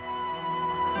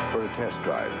 For a test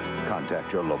drive,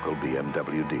 contact your local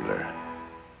BMW dealer.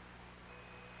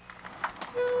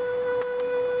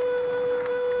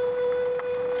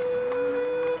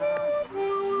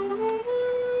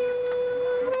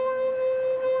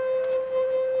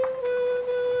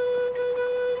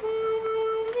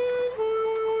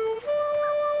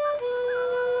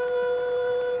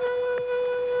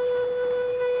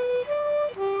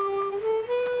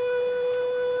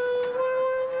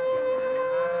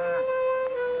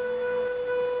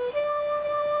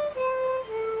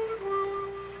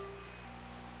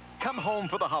 Come home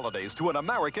for the holidays to an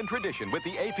American tradition with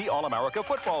the AP All-America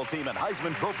football team and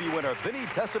Heisman Trophy winner Vinny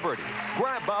Testaverde.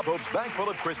 Grab Bob Hope's bank full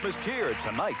of Christmas cheer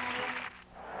tonight.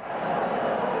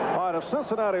 All right, if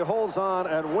Cincinnati holds on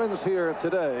and wins here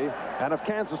today, and if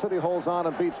Kansas City holds on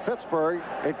and beats Pittsburgh,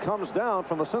 it comes down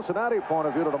from the Cincinnati point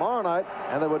of view to tomorrow night,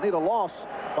 and they would need a loss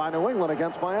by New England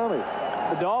against Miami.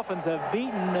 The Dolphins have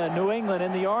beaten New England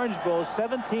in the Orange Bowl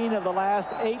 17 of the last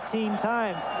 18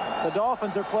 times. The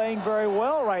Dolphins are playing very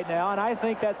well right now, and I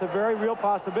think that's a very real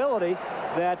possibility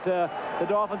that the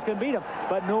Dolphins can beat them.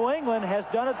 But New England has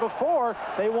done it before.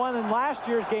 They won in last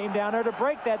year's game down there to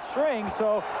break that string.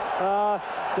 So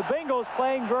the Bengals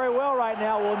playing very well right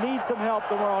now will need some help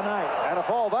tomorrow night. And if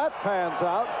all that pans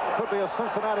out, it could be a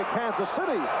Cincinnati-Kansas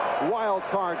City wild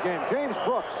card game. James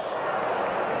Brooks,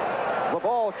 the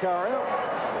ball carrier.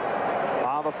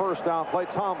 On the first down play,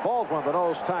 Tom Baldwin, the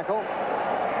nose tackle,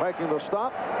 making the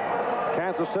stop.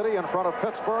 Kansas City in front of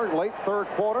Pittsburgh, late third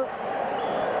quarter.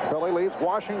 Philly leads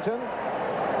Washington.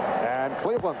 And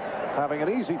Cleveland having an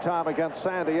easy time against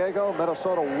San Diego.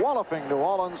 Minnesota walloping New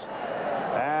Orleans.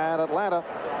 And Atlanta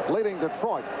leading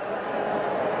Detroit.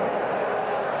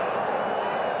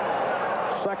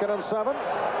 2nd and 7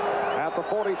 at the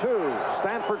 42.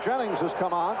 Stanford Jennings has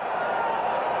come on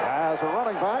as a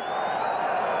running back.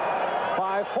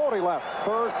 5:40 left,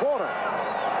 third quarter.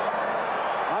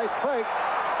 Nice fake.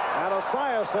 And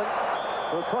Esiason,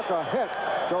 who took a hit,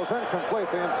 goes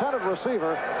incomplete. The intended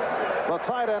receiver, the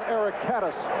tight end Eric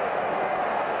Caddis.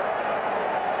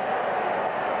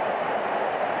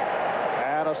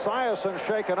 And Esiason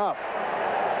shaken up.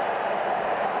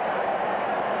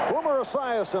 Boomer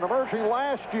Esiason emerging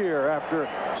last year after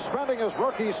spending his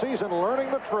rookie season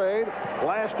learning the trade.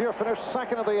 Last year finished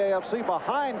second in the AFC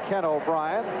behind Ken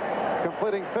O'Brien,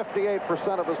 completing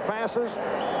 58% of his passes.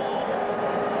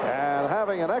 And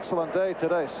having an excellent day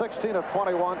today. 16 of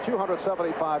 21,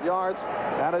 275 yards.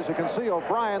 And as you can see,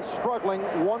 O'Brien struggling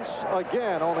once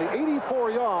again. Only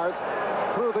 84 yards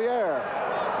through the air.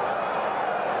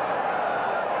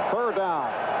 3rd down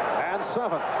and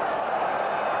 7.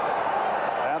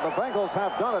 And the Bengals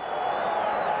have done it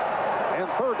in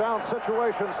 3rd down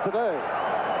situations today.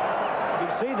 You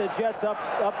see the Jets up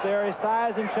there,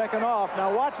 Esiason checking off. Now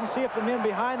watch and see if the men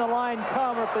behind the line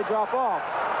come or if they drop off.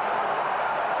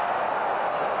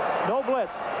 No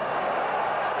blitz.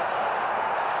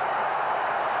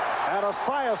 And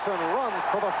Esiason runs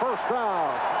for the first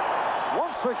down.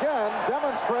 Once again,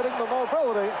 demonstrating the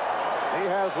mobility. He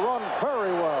has run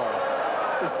very well.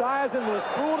 Esiason was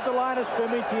fooled at the line of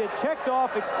scrimmage. He had checked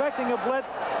off expecting a blitz.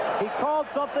 He called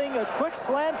something, a quick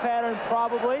slant pattern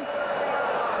probably.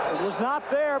 It was not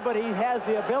there, but he has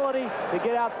the ability to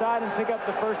get outside and pick up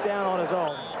the first down on his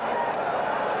own.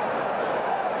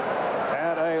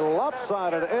 And a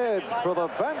lopsided edge for the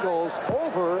Bengals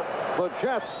over the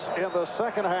Jets in the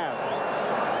second half.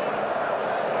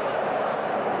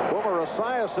 Boomer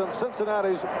Esiason,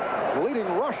 Cincinnati's leading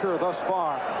rusher thus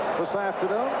far this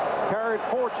afternoon. He's carried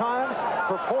 4 times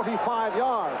for 45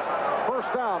 yards.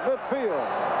 First down, midfield.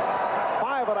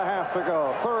 5.5 to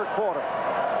go, third quarter.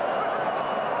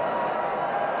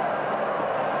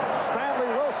 Stanley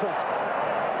Wilson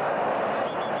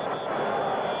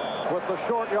with the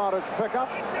short yardage pickup.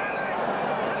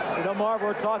 You know, Marv,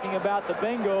 we're talking about the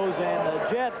Bengals and the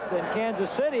Jets and Kansas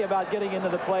City about getting into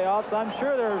the playoffs. I'm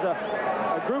sure there's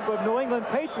a group of New England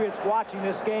Patriots watching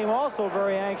this game also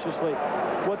very anxiously.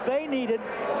 What they needed,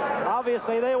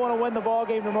 obviously, they want to win the ball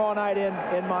game tomorrow night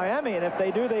in Miami, and if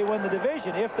they do, they win the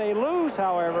division. If they lose,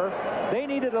 however, they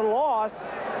needed a loss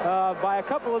by a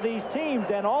couple of these teams,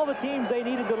 and all the teams they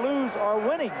needed to lose are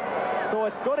winning. So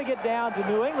it's going to get down to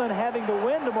New England having to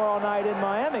win tomorrow night in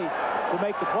Miami to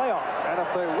make the playoffs. And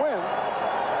if they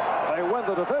win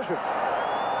the division.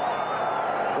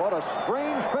 What a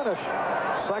strange finish.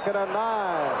 2nd and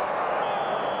 9.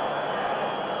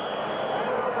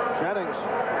 Jennings,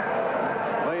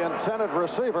 the intended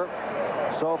receiver.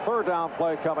 So 3rd down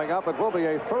play coming up. It will be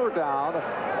a 3rd down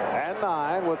and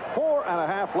 9 with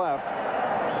 4.5 left.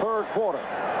 3rd quarter.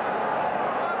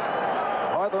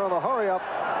 All right, they're in the hurry up.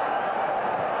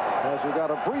 As you got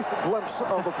a brief glimpse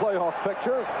of the playoff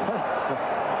picture.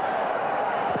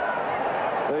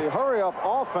 The hurry-up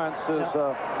offense is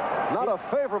not a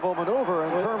favorable maneuver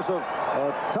in terms of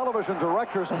television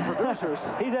directors and producers.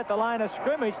 He's at the line of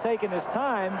scrimmage taking his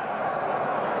time.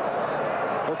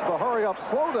 It's the hurry-up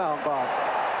slowdown, Bob.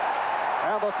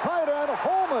 And the tight end,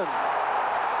 Holman,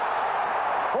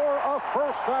 for a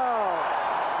first down.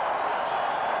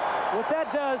 What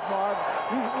that does, Marv,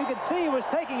 you could see he was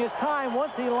taking his time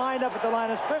once he lined up at the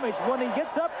line of scrimmage. When he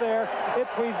gets up there, it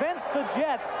prevents the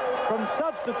Jets from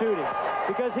substituting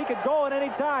because he could go at any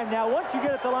time. Now, once you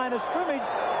get at the line of scrimmage,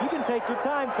 you can take your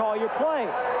time, call your play.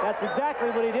 That's exactly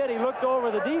what he did. He looked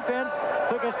over the defense,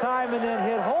 took his time, and then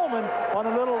hit Holman on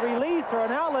a little release or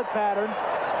an outlet pattern.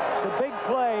 It's a big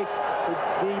play.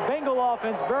 The Bengal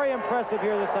offense, very impressive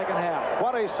here in the second half.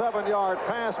 27-yard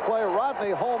pass play.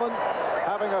 Rodney Holman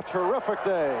having a terrific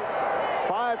day.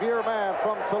 5-year man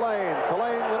from Tulane.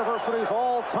 Tulane University's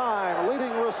all-time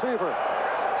leading receiver.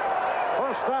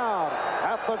 First down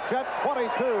at the Jet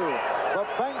 22. The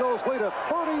Bengals lead it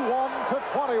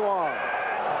 31-21.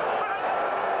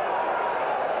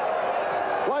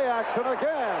 Play action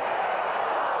again.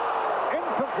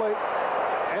 Incomplete.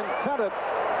 Intended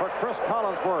for Chris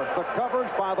Collinsworth. The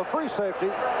coverage by the free safety,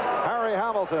 Harry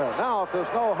Hamilton. Now, if there's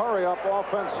no hurry-up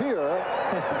offense here,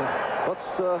 let's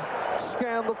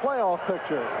scan the playoff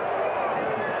picture.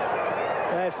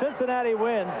 If Cincinnati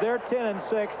wins, they're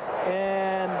 10-6,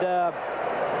 and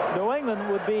New England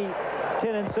would be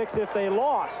 10-6 if they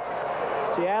lost.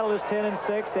 Seattle is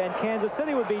 10-6, and Kansas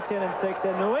City would be 10-6,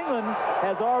 and New England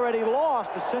has already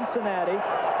lost to Cincinnati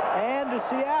and to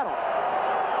Seattle.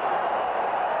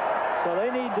 So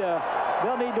they'll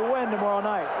need to win tomorrow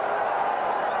night.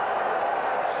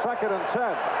 2nd and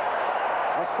 10.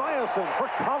 Esiason for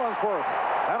Collinsworth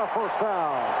and a first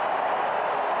down.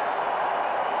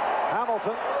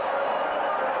 Hamilton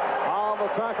on the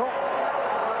tackle.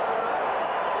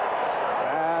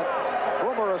 And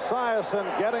Boomer Esiason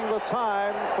getting the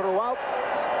time throughout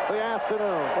the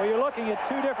afternoon. Well, you're looking at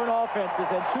two different offenses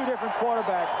and two different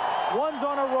quarterbacks. One's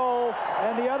on a roll,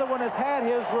 and the other one has had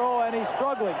his roll, and he's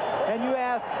struggling. And you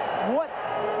ask,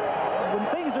 when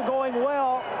things are going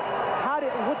well,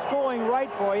 what's going right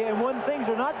for you? And when things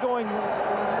are not going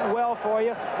well for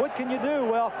you, what can you do?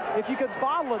 Well, if you could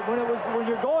bottle it when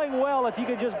you're going well, if you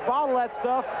could just bottle that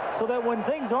stuff so that when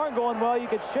things aren't going well, you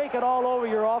could shake it all over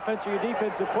your offense or your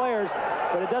defensive players.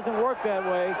 But it doesn't work that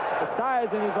way.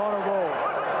 Esiason is on a roll.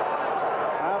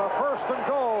 And a first and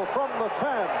goal from the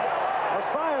 10.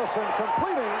 Esiason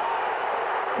completing.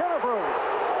 Kennebrew.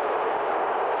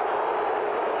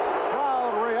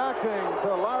 Crowd reacting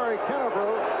to Larry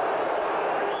Kennebrew.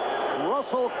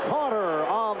 Russell Carter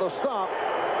on the stop.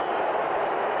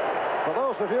 For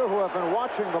those of you who have been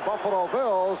watching the Buffalo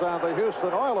Bills and the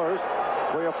Houston Oilers,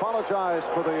 we apologize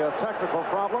for the technical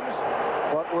problems,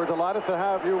 but we're delighted to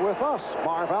have you with us.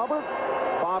 Marv Albert,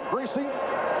 Bob Greasy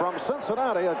from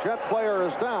Cincinnati. A Jet player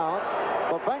is down.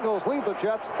 The Bengals lead the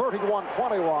Jets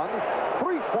 31-21.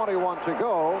 3:21 to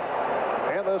go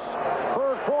in this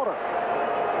third quarter.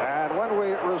 And when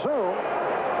we resume,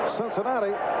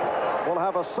 Cincinnati will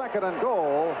have a 2nd and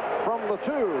goal from the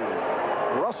 2.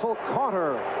 Russell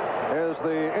Carter is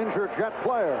the injured Jet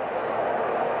player.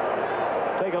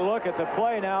 Take a look at the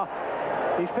play now.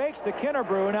 He fakes to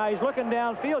Kennebrew. Now he's looking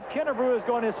downfield. Kennebrew is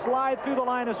going to slide through the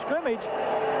line of scrimmage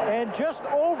and just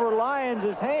over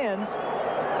Lyons' hands.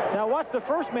 Now watch the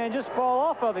first man just fall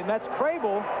off of him. That's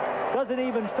Crable. Doesn't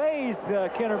even phase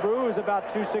Kennebrew, who's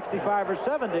about 265 or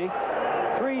 70.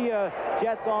 3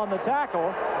 Jets on the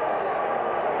tackle.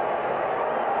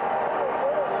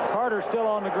 Carter still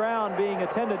on the ground being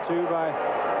attended to by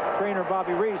trainer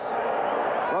Bobby Reese.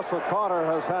 Russell Carter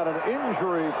has had an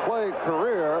injury-plagued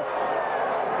career.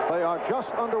 They are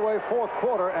just underway 4th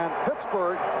quarter, and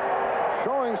Pittsburgh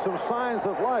showing some signs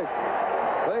of life.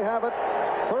 They have it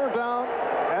 3rd down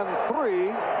and 3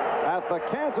 at the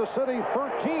Kansas City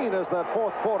 13 as that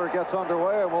 4th quarter gets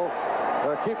underway, and we'll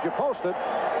keep you posted.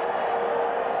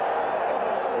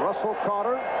 Russell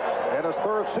Carter in his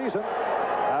 3rd season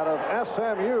out of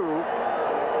SMU.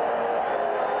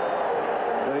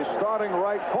 The starting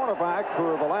right cornerback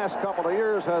who the last couple of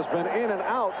years has been in and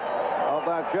out of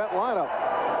that Jet lineup.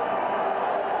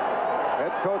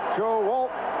 Head coach Joe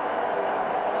Walton.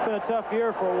 It's been a tough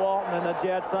year for Walton and the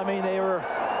Jets. I mean,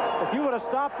 if you would have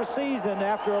stopped the season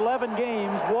after 11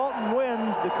 games, Walton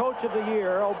wins the coach of the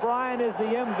year. O'Brien is the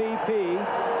MVP,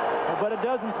 but it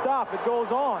doesn't stop. It goes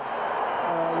on.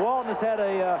 Walton has had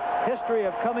a history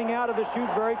of coming out of the chute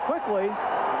very quickly,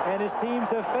 and his teams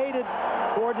have faded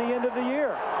toward the end of the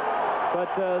year.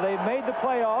 But they've made the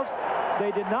playoffs.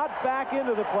 They did not back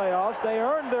into the playoffs. They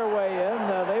earned their way in.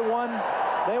 They won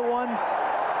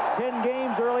 10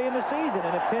 games early in the season,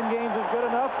 and if 10 games is good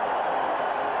enough,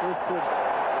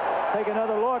 take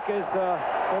another look. As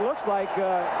it looks like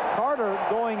Carter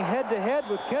going head-to-head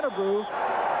with Kennebrew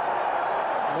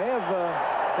may have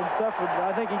been suffered.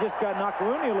 I think he just got knocked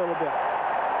loony a little bit.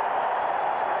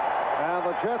 And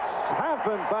the Jets have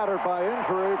been battered by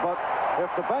injury, but if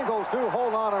the Bengals do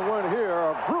hold on and win here,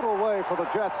 a brutal way for the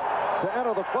Jets to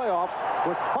enter the playoffs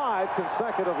with 5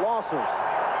 consecutive losses.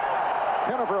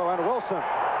 Kennebrew and Wilson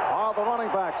are the running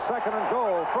backs. 2nd and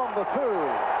goal from the 2.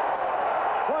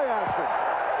 Play action.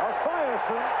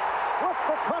 Esiason with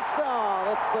the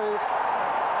touchdown. It's the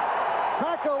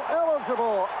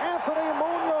tackle-eligible Anthony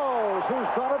Munoz, who's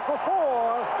done it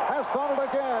before, has done it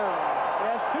again. He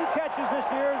has 2 catches this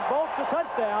year, both the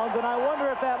touchdowns, and I wonder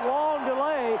if that long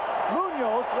delay,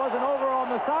 Munoz wasn't over on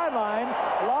the sideline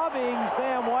lobbying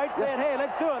Sam White, saying, hey,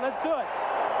 let's do it, let's do it.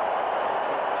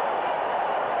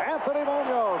 Anthony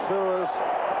Munoz, who is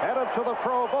headed to the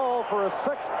Pro Bowl for his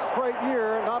 6th straight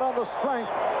year, not on the strength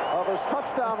of his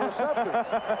touchdown receptions.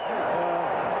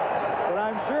 But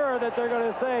I'm sure that they're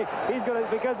going to say he's going to,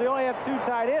 because they only have 2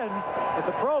 tight ends at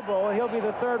the Pro Bowl, and he'll be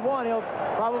the 3rd one. He'll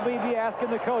probably be asking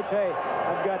the coach, hey,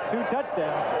 I've got 2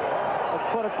 touchdowns. Let's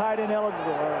put a tight end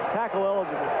eligible, or a tackle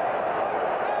eligible.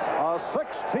 A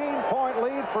 16-point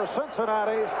lead for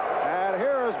Cincinnati, and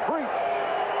here is Breach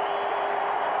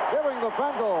giving the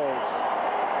Bengals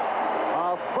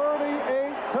a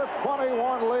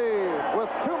 38-21 lead with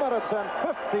 2 minutes and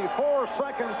 54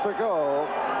 seconds to go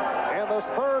in this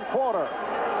 3rd quarter.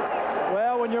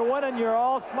 Well, when you're winning, you're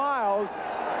all smiles.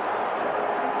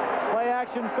 Play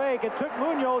action fake. It took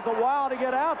Munoz a while to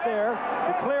get out there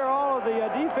to clear all of the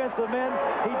defensive men.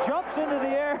 He jumps into the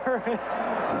air.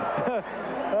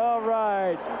 All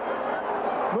right.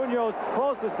 Munoz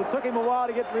closest. It took him a while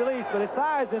to get released, but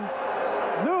Esiason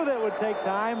knew that it would take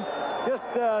time. Just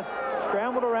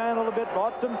scrambled around a little bit,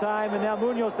 bought some time, and now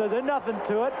Munoz says there's nothing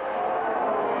to it.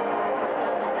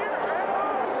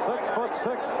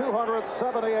 6'6",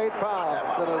 278 pounds.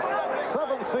 In his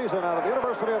 7th season out of the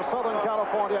University of Southern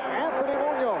California, Anthony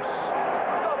Munoz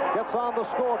gets on the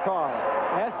scorecard.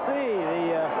 SC,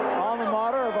 the alma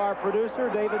mater of our producer,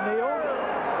 David Neal.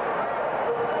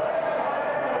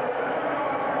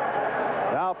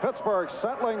 Now Pittsburgh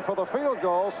settling for the field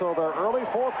goal, so they're early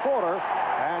 4th quarter,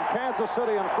 and Kansas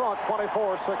City in front,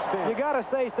 24-16. You got to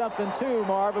say something too,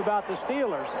 Marv, about the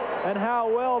Steelers and how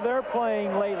well they're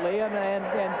playing lately and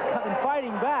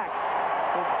fighting back.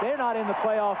 They're not in the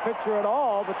playoff picture at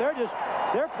all, but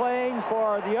they're playing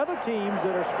for the other teams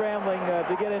that are scrambling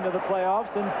to get into the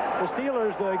playoffs, and the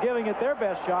Steelers giving it their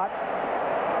best shot.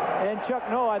 And Chuck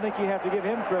Noll, I think you have to give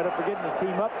him credit for getting his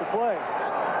team up to play.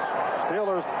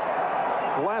 Steelers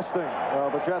blasting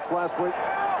the Jets last week,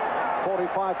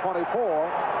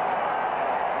 45-24.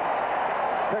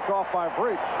 Kickoff by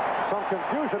Breach. Some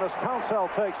confusion as Townsell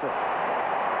takes it.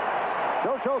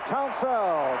 JoJo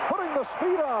Townsell putting the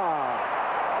speed on.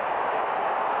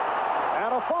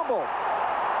 And a fumble.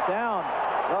 Down.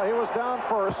 Well, he was down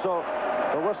first, so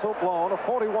the whistle blown. A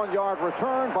 41-yard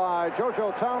return by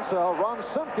JoJo Townsell. Ron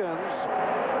Simpkins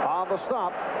on the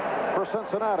stop for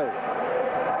Cincinnati.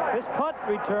 This punt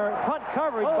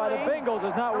coverage by the Bengals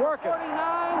is not working. 49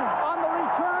 on the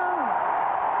return.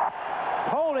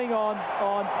 Holding on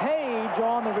Page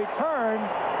on the return.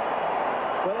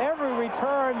 But every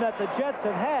return that the Jets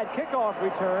have had, kickoff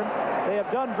return, they have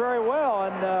done very well.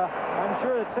 And I'm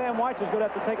sure that Sam White is going to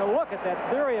have to take a look at that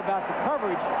theory about the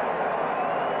coverage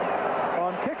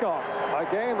on kickoffs. A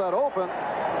game that opened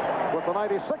with a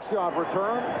 96-yard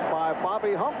return by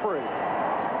Bobby Humphrey.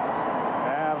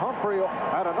 And Humphrey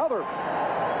had another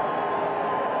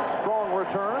strong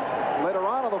return later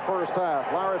on in the first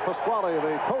half. Larry Pasquale,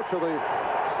 the coach of the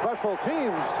special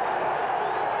teams,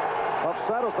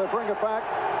 upset as they bring it back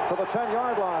to the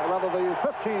 10-yard line, rather the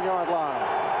 15-yard line.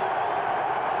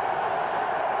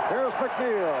 Here's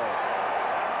McNeil.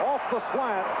 Off the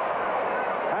slant.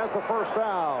 Has the first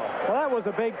down. Well, that was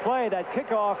a big play, that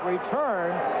kickoff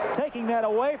return, taking that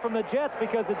away from the Jets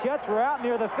because the Jets were out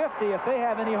near the 50 if they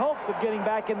have any hopes of getting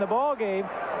back in the ball game.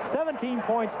 17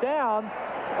 points down.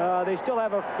 They still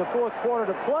have the 4th quarter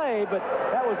to play, but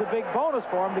that was a big bonus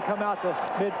for them to come out to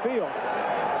midfield.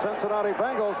 Cincinnati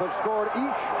Bengals have scored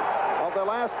each of their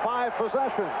last 5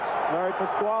 possessions. Larry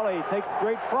Pasquale takes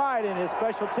great pride in his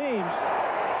special teams.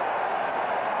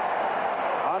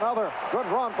 Another good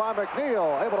run by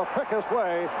McNeil, able to pick his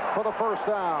way for the first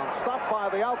down. Stopped by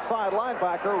the outside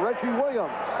linebacker, Reggie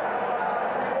Williams.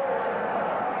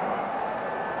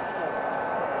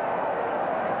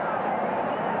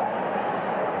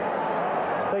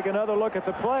 Take another look at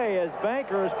the play as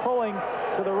Banker is pulling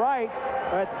to the right.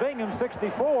 That's Bingham,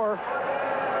 64.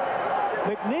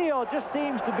 McNeil just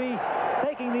seems to be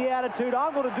taking the attitude,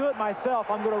 I'm going to do it myself.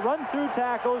 I'm going to run through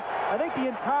tackles. I think the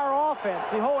entire offense,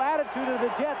 the whole attitude of the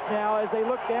Jets now as they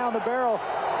look down the barrel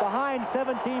behind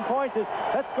 17 points is,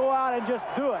 let's go out and just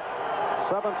do it.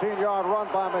 17-yard run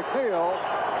by McNeil.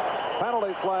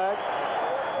 Penalty flag.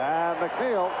 And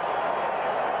McNeil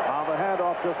on the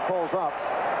handoff just pulls up.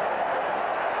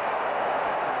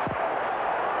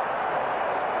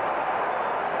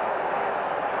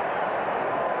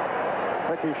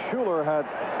 Mickey Schuler had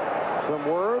some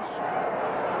words.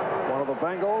 One of the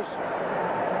Bengals.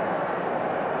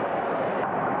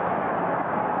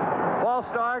 Ball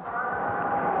start.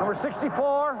 Number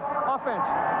 64, offense.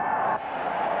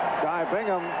 Guy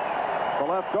Bingham, the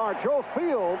left guard. Joe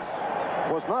Fields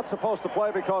was not supposed to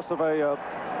play because of a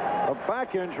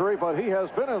back injury, but he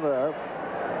has been in there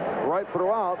right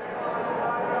throughout.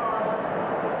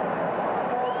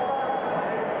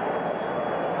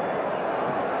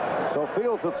 So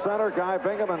Fields at center, Guy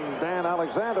Bingham and Dan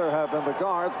Alexander have been the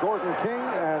guards. Gordon King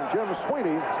and Jim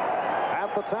Sweeney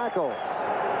at the tackles.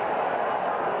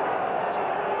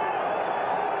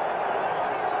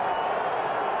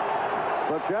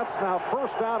 The Jets now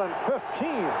first down and 15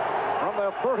 from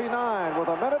their 39 with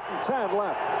 1:10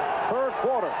 left. Third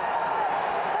quarter.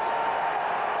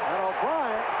 And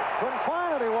O'Brien couldn't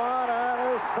find anyone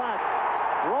and is sacked.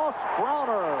 Ross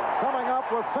Browner coming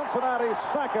up with Cincinnati's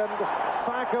second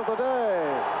sack of the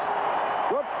day.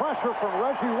 Good pressure from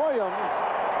Reggie Williams,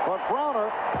 but Browner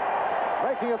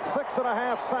making it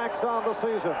 6.5 sacks on the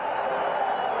season.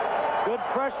 Good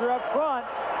pressure up front,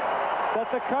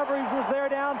 but the coverage was there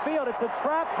downfield. It's a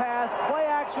trap pass, play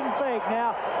action fake.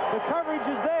 Now, the coverage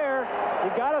is there. You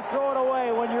got to throw it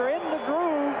away. When you're in the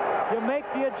groove, you make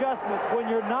the adjustments. When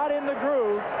you're not in the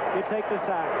groove, you take the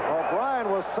sack.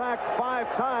 O'Brien was sacked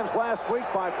 5 times last week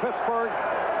by Pittsburgh.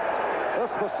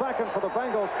 This is the second for the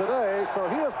Bengals today, so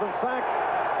he has been sacked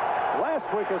last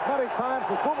week as many times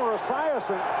as Boomer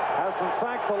Esiason has been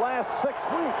sacked the last 6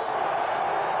 weeks.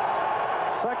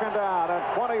 Second down and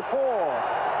 24.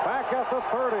 Back at the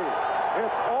 30.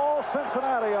 It's all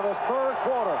Cincinnati in this third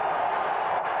quarter.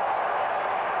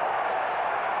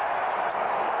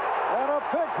 And a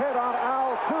big hit on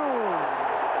Al Toon,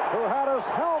 who had his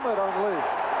helmet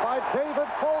unleashed by David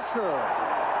Fulcher.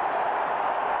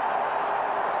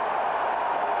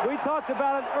 We talked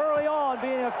about it early on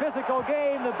being a physical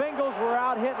game. The Bengals were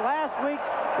out hit last week.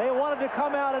 They wanted to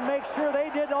come out and make sure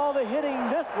they did all the hitting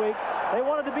this week. They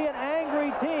wanted to be an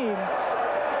angry team.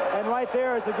 And right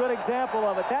there is a good example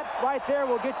of it. That right there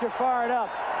will get you fired up.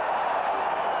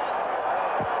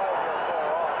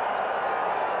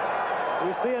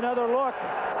 We see another look.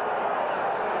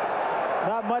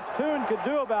 Not much Toon could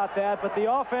do about that, but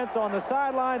the offense on the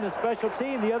sideline, the special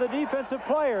team, the other defensive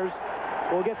players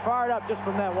will get fired up just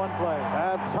from that one play.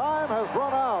 And time has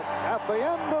run out at the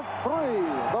end of 3.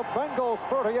 The Bengals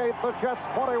 38, the Jets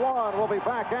 21. We'll be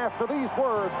back after these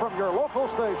words from your local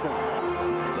station.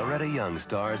 Loretta Young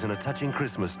stars in a touching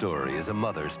Christmas story as a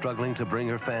mother struggling to bring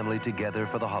her family together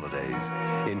for the holidays.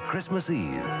 In Christmas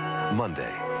Eve,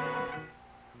 Monday.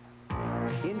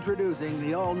 Introducing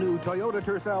the all-new Toyota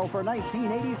Tercel for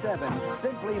 1987.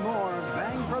 Simply more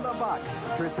bang for the buck.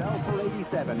 Tercel for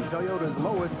 87, Toyota's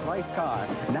lowest price car,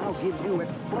 now gives you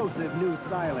explosive new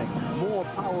styling, more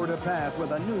power to pass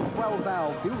with a new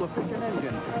 12-valve fuel-efficient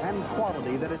engine, and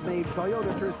quality that has made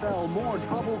Toyota Tercel more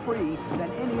trouble-free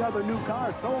than any other new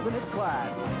car sold in its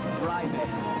class. Drive it.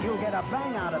 You'll get a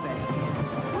bang out of it.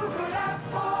 Who could ask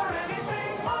for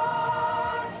anything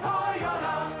more?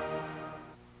 Toyota.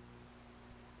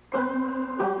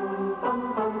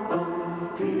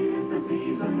 'Tis the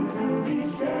season to be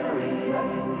sharing.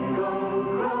 Let's go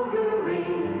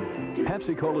Kroger-ing.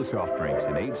 Pepsi-Cola soft drinks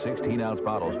in 8 16-ounce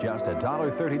bottles, just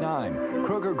 $1.39.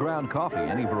 Kroger ground coffee,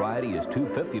 any variety, is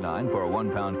 $2.59 for a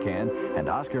 1-pound can, and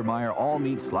Oscar Mayer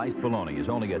all-meat sliced bologna is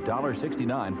only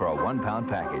 $1.69 for a 1-pound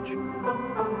package.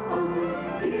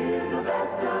 Hear the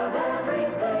best of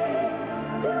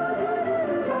everything.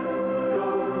 Let's go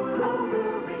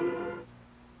Kroger-ing.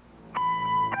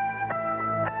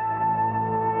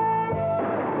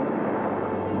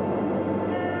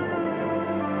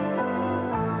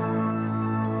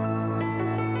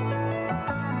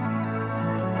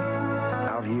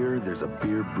 There's a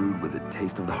beer brewed with the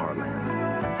taste of the heartland.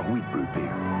 A wheat brewed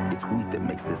beer. It's wheat that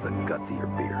makes this a gutsier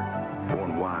beer.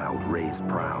 Born wild, raised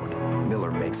proud.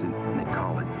 Miller makes it, and they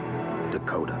call it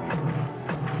Dakota.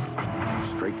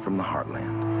 Straight from the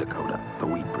heartland, Dakota, the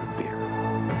wheat brewed beer.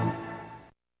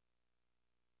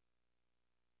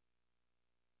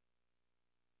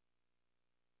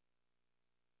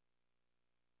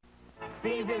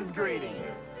 Season's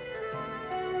greetings.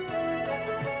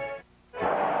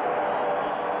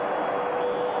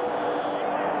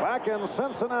 back in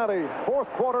Cincinnati. Fourth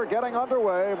quarter getting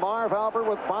underway. Marv Albert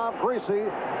with Bob Greasy.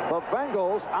 The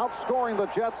Bengals outscoring the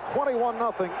Jets 21-0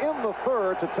 in the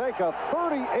third to take a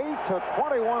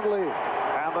 38-21 lead.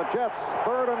 And the Jets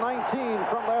 3rd and 19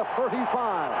 from their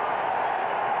 35.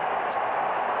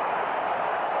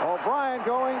 O'Brien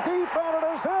going deep, and it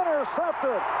is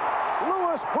intercepted.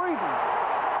 Lewis Breeden.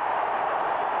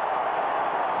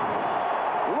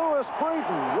 Lewis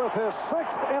Breeden with his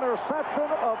 6th interception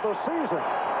of the season.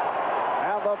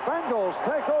 And the Bengals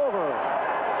take over.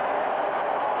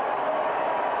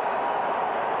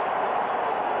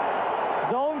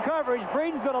 Zone coverage.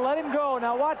 Breeden's going to let him go.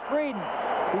 Now watch Breeden.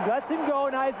 He lets him go.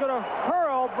 Now he's going to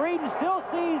hurl. Breeden still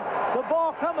sees the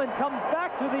ball coming. Comes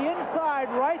back to the inside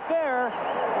right there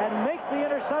and makes the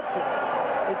interception.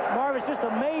 Marv, it's just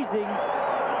amazing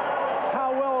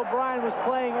how well O'Brien was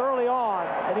playing early on,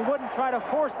 and he wouldn't try to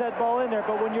force that ball in there.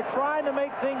 But when you're trying to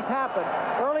make things happen,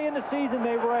 early in the season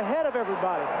they were ahead of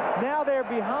everybody. Now they're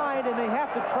behind, and they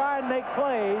have to try and make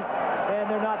plays, and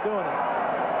they're not doing it.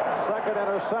 Second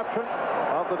interception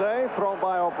of the day thrown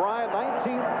by O'Brien,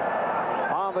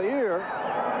 19th on the year.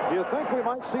 Do you think we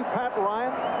might see Pat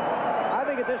Ryan? I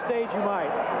think at this stage you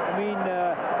might. I mean,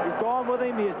 he's gone with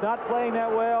him. He is not playing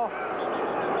that well.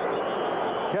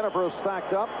 Kennebrew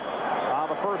stacked up on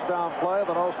the first down play.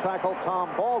 The nose tackle, Tom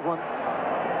Baldwin,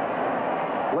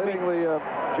 leading the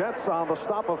Jets on the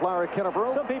stop of Larry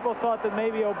Kennebrew. Some people thought that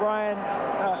maybe O'Brien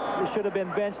should have been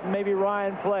benched and maybe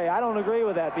Ryan play. I don't agree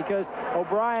with that, because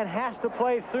O'Brien has to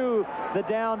play through the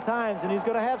down times, and he's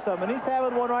going to have some. And he's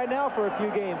having one right now for a few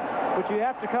games. But you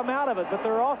have to come out of it. But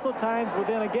there are also times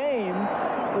within a game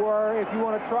where if you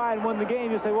want to try and win the game,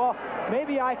 you say, well,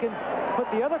 maybe I can put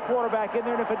the other quarterback in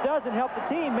there, and if it doesn't help the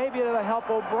team, maybe it'll help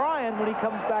O'Brien when he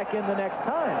comes back in the next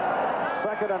time.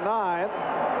 2nd and 9.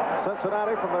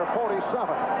 Cincinnati from their 47.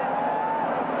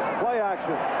 Play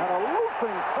action and a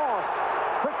looping toss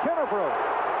to Kennebrew.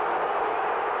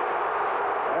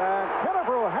 And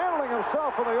Kennebrew handling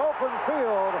himself in the open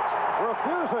field,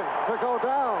 refusing to go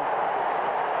down.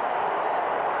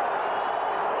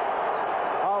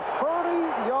 A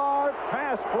 30-yard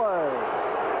pass play.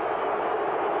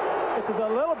 This is a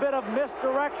little bit of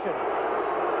misdirection.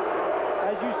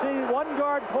 As you see, one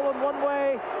guard pulling one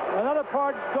way, another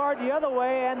guard the other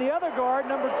way, and the other guard,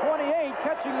 number 28,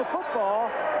 catching the football.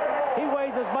 He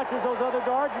weighs as much as those other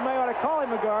guards. You may want to call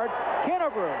him a guard.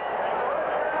 Kennebrew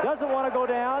doesn't want to go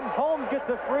down. Holmes gets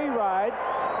a free ride.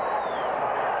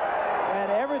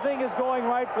 And everything is going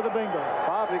right for the Bengals.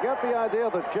 Bob, you get the idea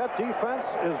that Jet defense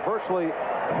is virtually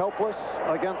helpless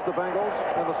against the Bengals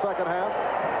in the second half?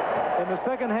 In the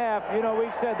second half, you know,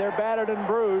 we've said they're battered and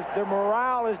bruised. Their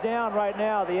morale is down right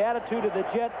now. The attitude of the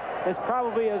Jet is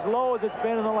probably as low as it's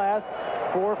been in the last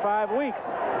 4 or 5 weeks.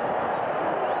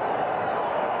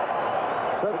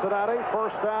 Cincinnati,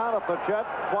 first down at the Jet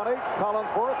 20.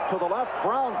 Collinsworth to the left.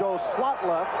 Brown goes slot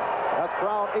left. That's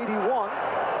Brown 81.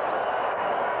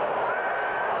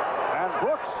 And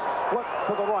Brooks split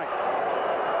to the right.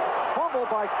 Fumble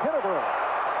by Kennebrew.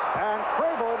 And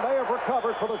Crable may have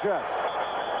recovered for the Jets.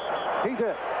 He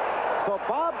did. So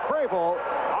Bob Crable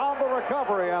on the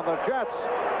recovery, and the Jets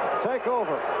take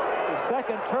over. The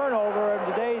second turnover in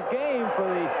today's game for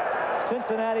the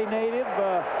Cincinnati native,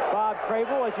 Bob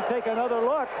Crable. As you take another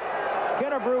look,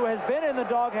 Kennebrew has been in the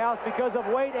doghouse because of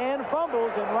weight and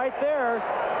fumbles, and right there,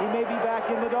 he may be back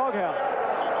in the doghouse.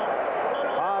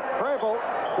 Bob Crable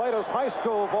played his high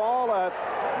school ball at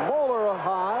Moeller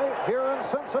High here in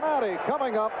Cincinnati,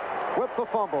 coming up with the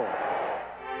fumble.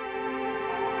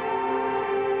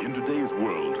 In today's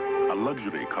world, a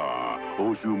luxury car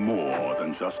owes you more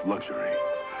than just luxury.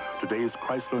 Today's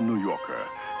Chrysler New Yorker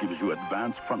gives you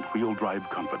advanced front-wheel drive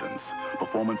confidence,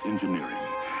 performance engineering,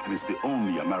 and is the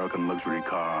only American luxury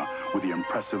car with the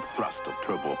impressive thrust of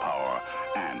turbo power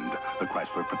and the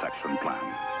Chrysler Protection Plan.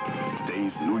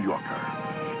 Today's New Yorker,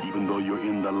 even though you're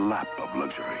in the lap of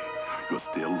luxury, you're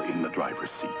still in the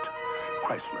driver's seat.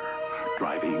 Chrysler,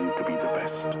 driving to be the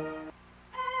best.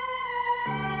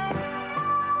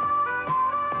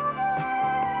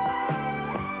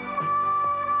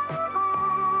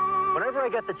 Whenever I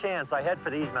get the chance, I head for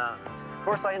these mountains. Of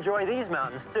course, I enjoy these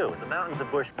mountains, too, the mountains of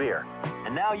Busch beer.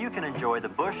 And now you can enjoy the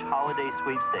Busch Holiday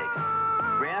Sweepstakes.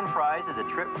 Grand prize is a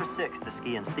trip for 6 to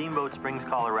ski in Steamboat Springs,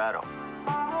 Colorado.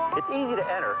 It's easy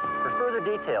to enter. For further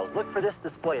details, look for this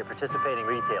display at participating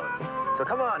retailers. So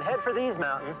come on, head for these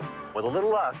mountains. With a little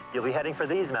luck, you'll be heading for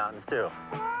these mountains, too.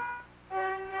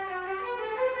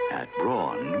 At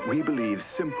Braun, we believe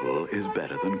simple is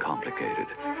better than complicated.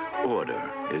 Order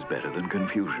is better than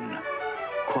confusion.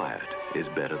 Quiet is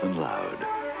better than loud.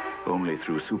 Only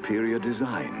through superior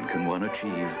design can one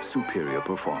achieve superior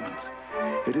performance.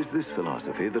 It is this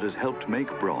philosophy that has helped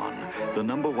make Braun the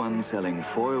 #1 selling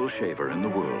foil shaver in the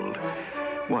world.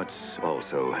 What's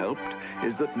also helped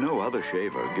is that no other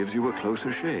shaver gives you a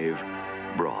closer shave.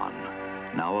 Braun,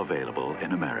 now available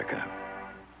in America.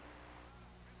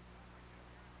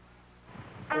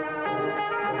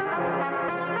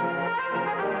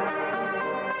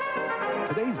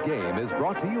 Today's game is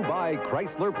brought to you by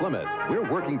Chrysler Plymouth. We're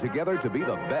working together to be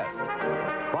the best.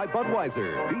 By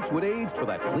Budweiser, Beechwood aged for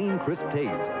that clean, crisp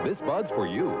taste. This Bud's for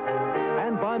you.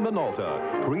 And by Minolta,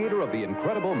 creator of the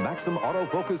incredible Maxim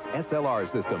Autofocus SLR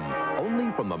system.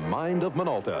 Only from the mind of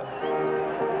Minolta.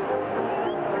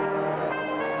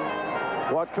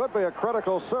 What could be a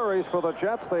critical series for the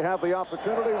Jets. They have the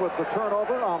opportunity with the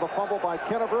turnover on the fumble by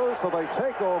Kinnebrew, so they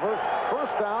take over.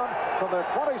 First down from their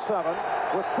 27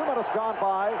 with 2 minutes gone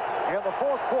by in the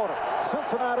fourth quarter.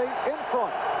 Cincinnati in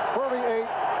front,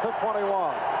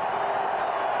 38-21.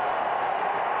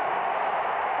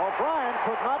 O'Brien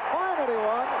could not find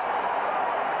anyone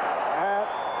and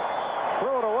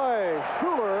threw it away.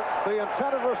 Schuler, the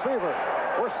intended receiver.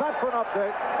 We're set for an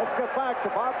update. Let's get back to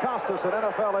Bob Costas at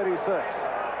NFL 86.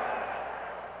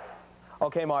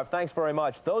 Okay, Marv, thanks very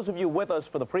much. Those of you with us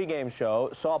for the pregame show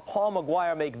saw Paul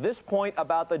McGuire make this point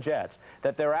about the Jets,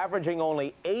 that they're averaging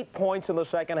only 8 points in the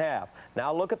second half.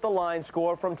 Now look at the line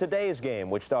score from today's game,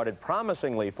 which started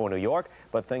promisingly for New York,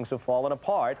 but things have fallen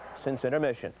apart since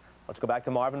intermission. Let's go back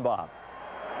to Marv and Bob.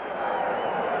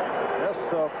 Yes,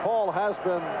 Paul has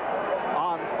been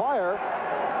on fire,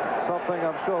 something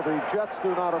I'm sure the Jets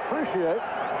do not appreciate.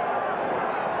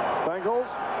 Bengals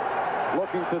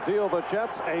looking to deal the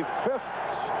Jets a 5th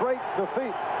straight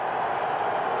defeat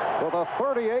with a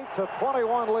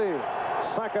 38-21 lead.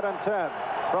 2nd and 10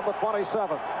 from the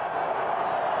 27.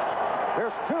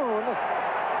 Here's Kuhn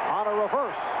on a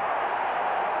reverse.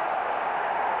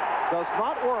 Does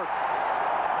not work.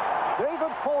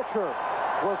 David Fulcher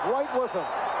was right with him.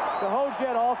 The whole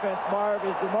Jet offense, Marv,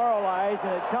 is demoralized,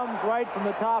 and it comes right from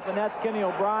the top, and that's Kenny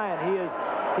O'Brien. He's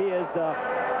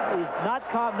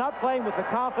not playing with the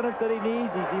confidence that he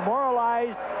needs. He's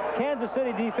demoralized. Kansas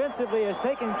City defensively has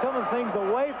taken some of the things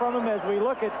away from him as we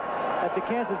look at the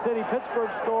Kansas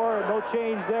City-Pittsburgh score, and no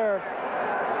change there.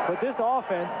 But this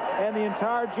offense and the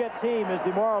entire Jet team is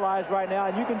demoralized right now,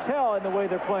 and you can tell in the way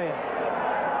they're playing.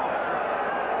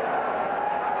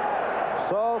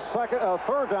 So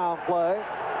third down play.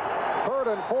 3rd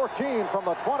and 14 from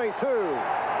the 22.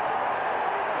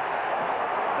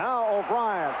 Now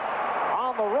O'Brien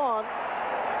on the run,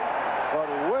 but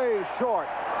way short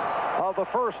of the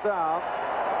first down.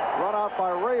 Run out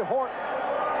by Ray Horton.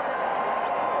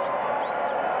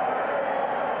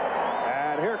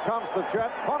 And here comes the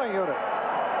Jet punting unit.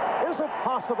 Is it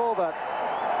possible that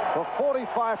the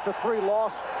 45-3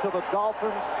 loss to the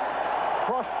Dolphins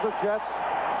crushed the Jets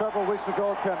several weeks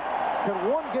ago? Can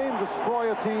one game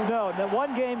destroy a team? No,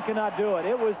 one game cannot do it.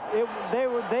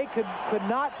 They could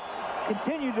not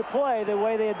continue to play the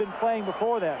way they had been playing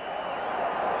before that.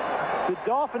 The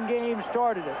Dolphin game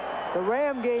started it. The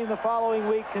Ram game the following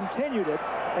week continued it,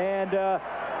 and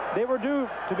they were due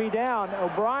to be down.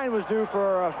 O'Brien was due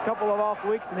for a couple of off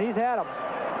weeks, and he's had them.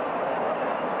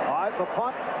 All right, the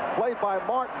punt played by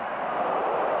Martin.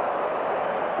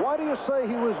 Why do you say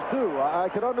he was due? I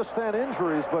could understand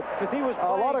injuries, but because he was a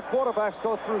lot of quarterbacks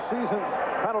go through seasons.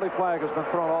 Penalty flag has been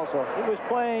thrown also. He was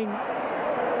playing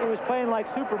like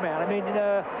Superman. I mean,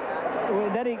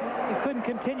 then he couldn't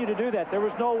continue to do that. There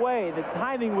was no way. The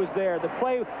timing was there. The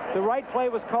right play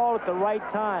was called at the right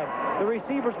time. The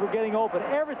receivers were getting open.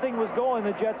 Everything was going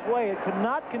the Jets' way. It could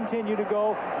not continue to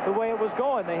go the way it was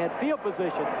going. They had field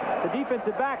position. The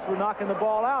defensive backs were knocking the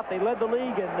ball out. They led the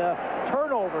league in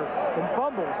turnover and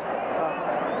fumbles.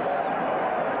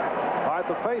 All right,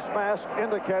 the face mask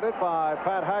indicated by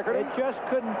Pat Haggerty. It just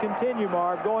couldn't continue,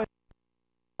 Marv, going.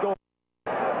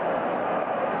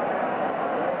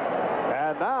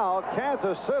 And now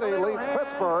Kansas City leads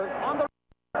Pittsburgh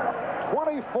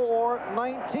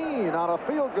 24-19 on a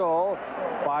field goal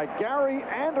by Gary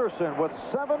Anderson with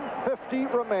 7:50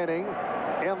 remaining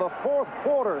in the fourth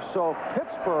quarter. So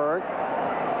Pittsburgh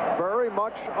very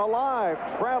much alive,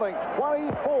 trailing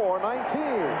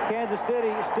 24-19. Kansas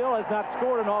City still has not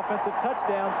scored an offensive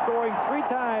touchdown, scoring 3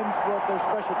 times with their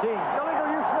special teams. Illegal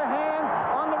use of the hand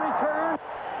on the return.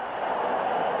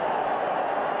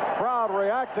 Crowd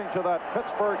reacting to that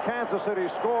Pittsburgh-Kansas City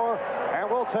score, and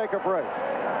we'll take a break.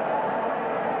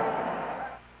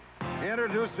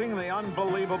 Introducing the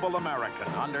unbelievable American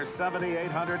under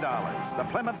 $7,800. The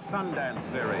Plymouth Sundance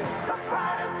Series.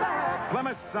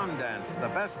 Plymouth Sundance, the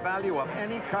best value of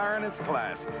any car in its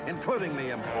class, including the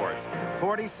imports.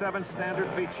 47 standard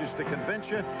features to convince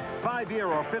you. 5-year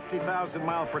or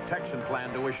 50,000-mile protection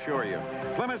plan to assure you.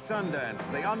 Plymouth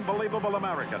Sundance, the unbelievable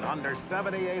American under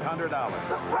 $7,800.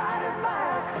 The pride is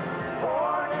back,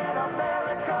 born in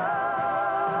America.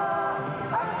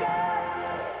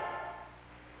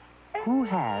 Who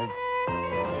has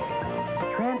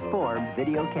transformed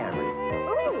video cameras,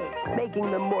 making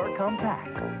them more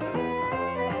compact,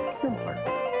 simpler,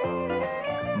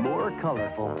 more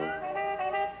colorful,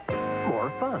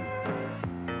 more fun?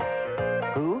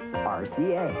 Who?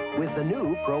 RCA, with the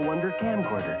new Pro Wonder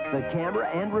camcorder, the camera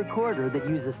and recorder that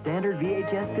uses standard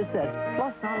VHS cassettes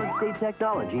plus solid-state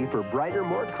technology for brighter,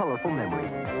 more colorful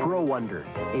memories. Pro Wonder.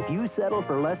 If you settle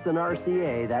for less than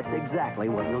RCA, that's exactly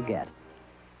what you'll get.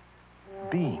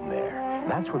 Being there.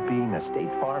 That's what being a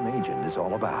State Farm agent is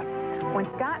all about. When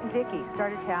Scott and Vicki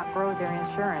started to outgrow their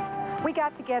insurance, we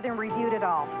got together and reviewed it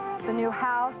all. The new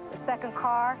house, a second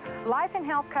car, life and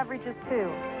health coverages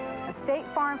too. A State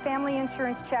Farm family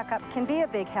insurance checkup can be a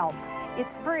big help.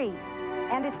 It's free,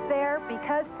 and it's there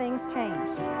because things change.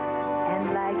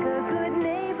 And like a good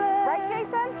neighbor... Right,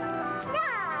 Jason?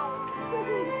 Guys!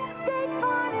 State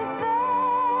Farm is there!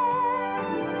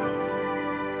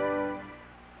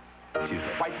 Tuesday.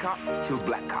 White cop kills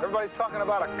black cop. Everybody's talking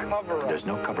about a cover-up. There's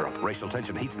no cover-up. Racial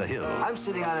tension heats the Hill. I'm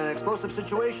sitting on an explosive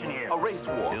situation here. A race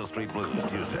war. Hill Street Blues,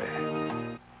 Tuesday.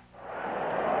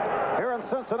 Here in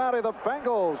Cincinnati, the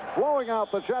Bengals blowing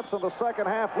out the Jets in the second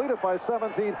half, lead it by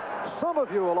 17. Some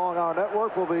of you along our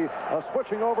network will be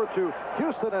switching over to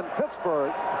Houston and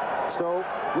Pittsburgh. So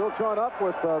you'll join up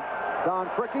with Don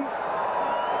Crickey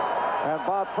and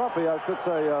Bob Trumpy, I should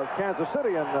say, Kansas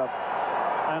City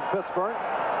and Pittsburgh.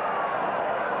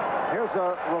 Here's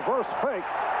a reverse fake,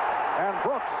 and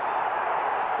Brooks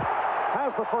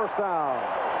has the first down.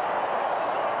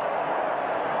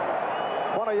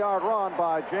 20-yard run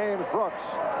by James Brooks.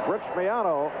 Rich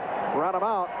Miano ran him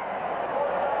out.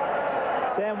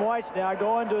 Sam Weiss now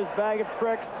going to his bag of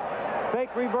tricks.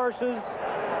 Fake reverses.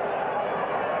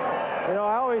 You know,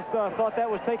 I always thought that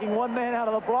was taking one man out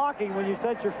of the blocking when you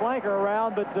sent your flanker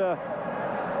around, but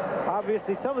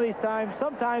obviously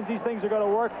sometimes these things are going to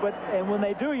work, and when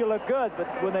they do, you look good, but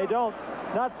when they don't,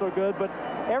 not so good. But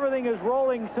everything is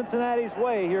rolling Cincinnati's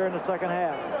way here in the second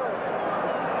half.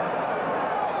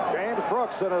 James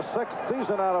Brooks in his 6th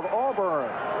season out of Auburn.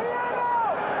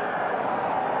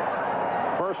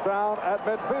 First down at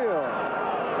midfield.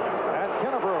 And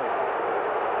Kennebrew,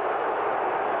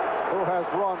 who has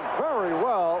run very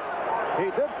well. He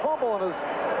did fumble in his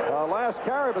last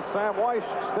carry, but Sam Weiss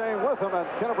staying with him, and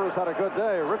Kennebrew's had a good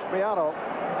day. Rich Miano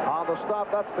on the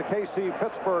stop. That's the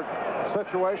KC-Pittsburgh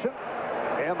situation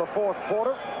in the 4th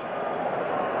quarter.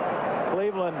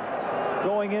 Cleveland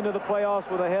going into the playoffs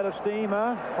with a head of steam,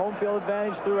 huh? Home field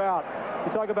advantage throughout.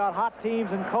 You talk about hot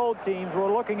teams and cold teams.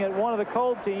 We're looking at one of the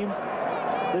cold teams,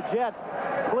 the Jets.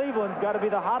 Cleveland's got to be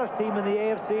the hottest team in the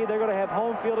AFC. They're going to have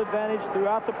home field advantage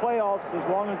throughout the playoffs as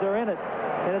long as they're in it.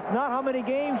 And it's not how many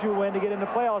games you win to get into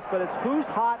playoffs, but it's who's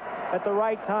hot at the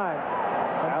right time.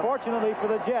 Unfortunately for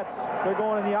the Jets, they're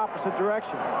going in the opposite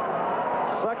direction.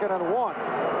 2nd and 1.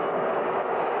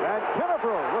 And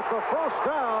Kennebrew with the first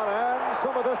down and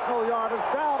some additional yardage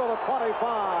down to the 25.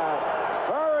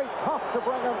 Very tough to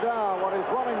bring him down when he's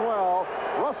running well.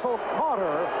 Russell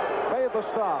Carter made the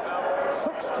stop.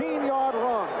 16-yard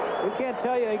run. We can't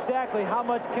tell you exactly how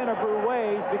much Kennebrew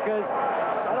weighs because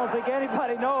I don't think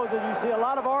anybody knows. As you see a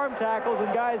lot of arm tackles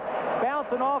and guys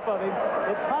bouncing off of him,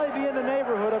 it'd probably be in the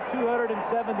neighborhood of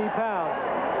 270 pounds.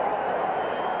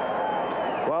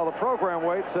 Well, the program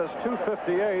weight says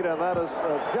 258, and that is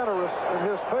generous in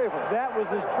his favor. That was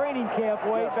his training camp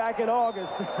weight back in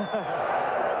August.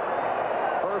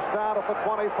 First down at the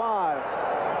 25.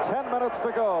 10 minutes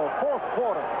to go, 4th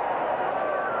quarter.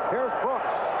 Here's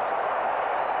Brooks.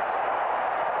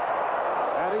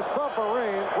 And he's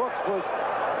submarine. Brooks was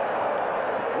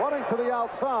running to the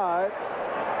outside,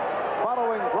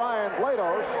 following Brian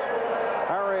Blados.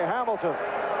 Harry Hamilton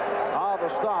on the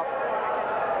stop.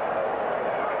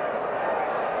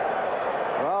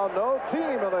 Well, no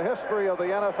team in the history of the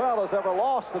NFL has ever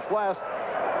lost its last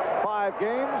 5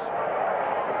 games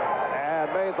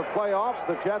and made the playoffs.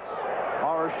 The Jets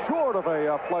are assured of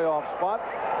a playoff spot,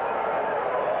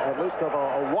 at least of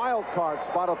a wild card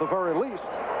spot at the very least.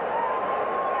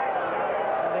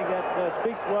 I think that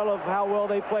speaks well of how well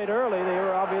they played early. They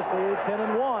were obviously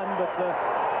 10-1, but they've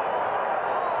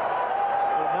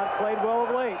not played well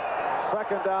of late.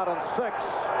 2nd down and 6.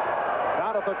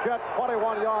 Down at the Jet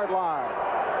 21-yard line.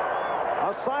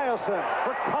 Esiason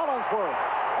for Collinsworth.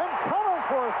 And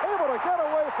Collinsworth able to get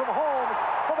away from Holmes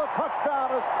for the touchdown,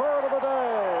 his third of the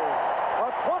day. A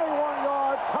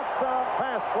 21-yard touchdown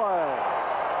pass play.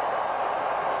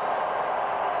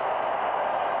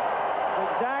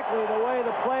 Exactly the way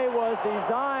the play was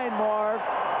designed, Marv.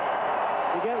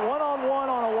 You get one-on-one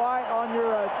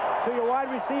to your wide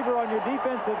receiver on your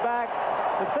defensive back.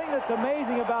 The thing that's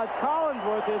amazing about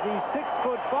Collinsworth is he's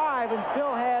 6'5" and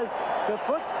still has the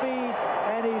foot speed,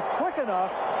 and he's quick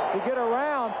enough to get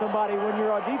around somebody. When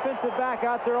you're a defensive back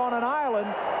out there on an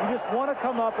island, you just want to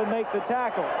come up and make the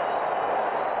tackle.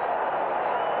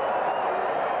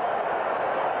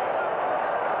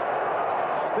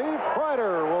 Steve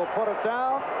Kreider will put it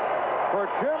down for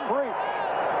Jim Breach.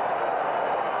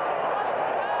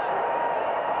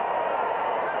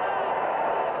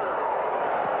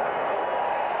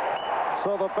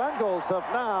 So the Bengals have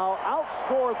now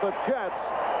outscored the Jets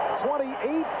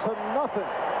 28-0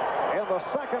 in the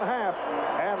second half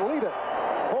and lead it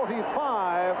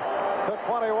 45-21.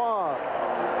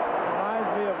 Reminds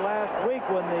me of last week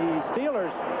when the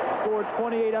Steelers scored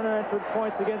 28 unanswered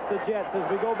points against the Jets. As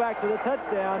we go back to the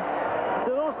touchdown, it's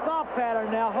a little stop pattern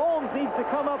now. Holmes needs to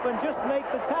come up and just make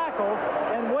the tackle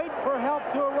and wait for help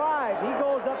to arrive. He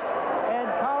goes up and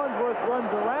Collinsworth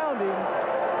runs around him.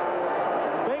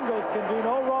 Bengals can do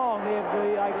no wrong. They have,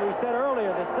 like we said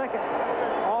earlier, the second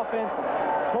offense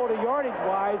total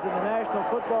yardage-wise in the National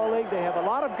Football League. They have a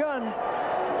lot of guns,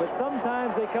 but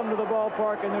sometimes they come to the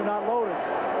ballpark and they're not loaded.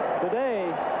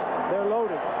 Today, they're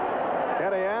loaded.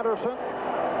 Kenny Anderson,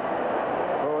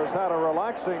 who has had a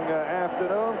relaxing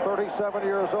afternoon, 37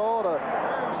 years old, a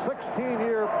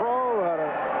 16-year pro, had a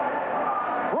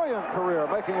brilliant career,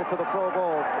 making it to the Pro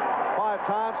Bowl 5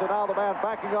 times, and now the man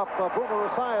backing up Boomer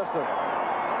Esiason.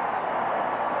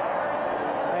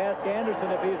 I asked Anderson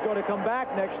if he's going to come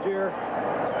back next year.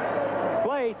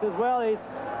 Play, he says, well, it's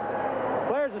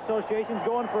Players Association's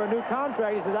going for a new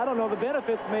contract. He says, I don't know, the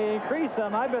benefits may increase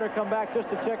some. I better come back just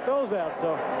to check those out.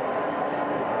 So.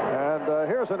 And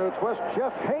here's a new twist.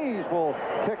 Jeff Hayes will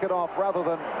kick it off rather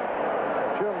than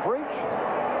Jim Breach.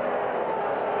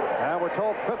 And we're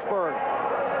told Pittsburgh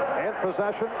in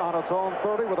possession on its own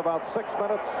 30 with about 6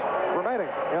 minutes remaining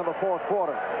in the fourth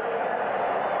quarter.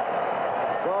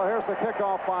 So here's the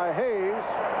kickoff by Hayes,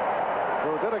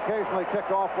 who did occasionally kick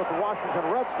off with the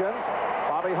Washington Redskins.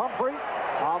 Bobby Humphrey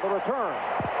on the return.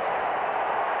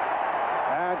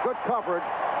 And good coverage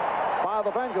by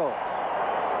the Bengals.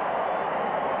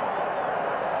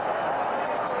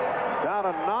 Down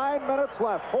to 9 minutes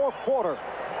left, fourth quarter.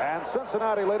 And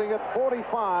Cincinnati leading it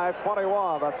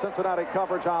 45-21. That Cincinnati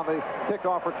coverage on the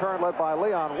kickoff return led by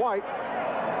Leon White.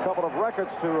 A couple of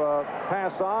records to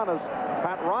pass on as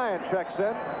Pat Ryan checks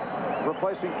in,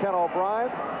 replacing Ken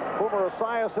O'Brien. Boomer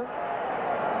Esiason.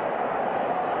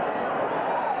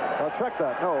 Check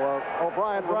that. No,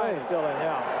 O'Brien remains. Still in,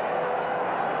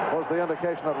 yeah. Was the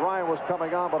indication that Ryan was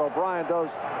coming on, but O'Brien does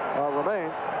remain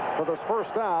for this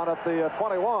first down at the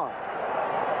 21.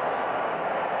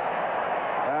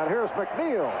 And here's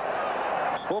McNeil.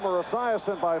 Boomer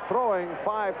Esiason, by throwing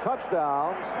 5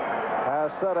 touchdowns,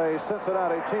 has set a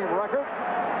Cincinnati team record.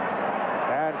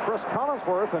 And Chris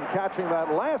Collinsworth, in catching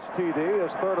that last TD,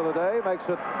 his third of the day, makes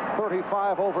it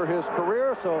 35 over his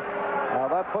career. So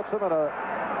that puts him in a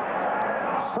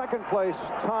second place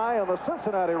tie in the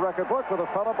Cincinnati record book with a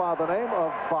fellow by the name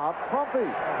of Bob Trumpy.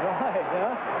 Right,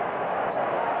 yeah.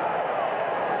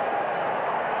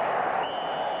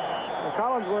 Well,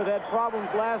 Collinsworth had problems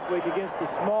last week against the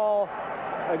small,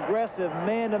 aggressive,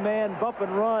 man-to-man bump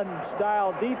and run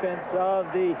style defense of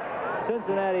the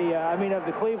of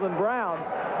the Cleveland Browns,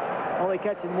 only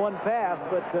catching 1 pass,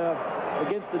 but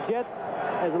against the Jets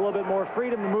has a little bit more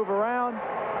freedom to move around.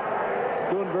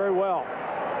 Doing very well.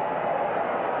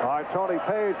 All right, Tony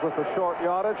Page with the short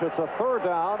yardage. It's a third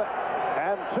down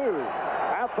and 2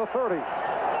 at the 30.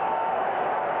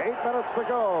 8 minutes to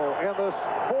go in this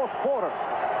fourth quarter.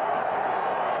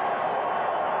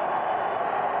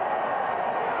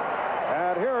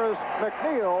 And here is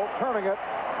McNeil turning it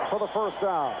for the first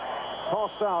down.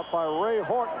 Tossed out by Ray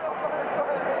Horton.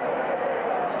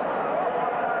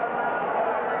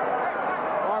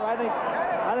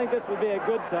 I think this would be a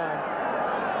good time.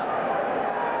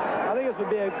 I think this would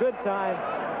be a good time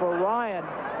for Ryan,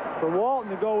 for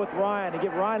Walton to go with Ryan, to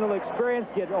give Ryan a little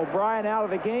experience, get O'Brien out of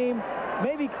the game,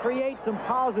 maybe create some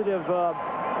positive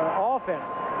offense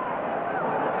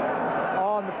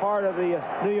on the part of the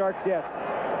New York Jets.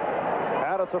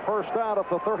 And it's a first down at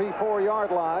the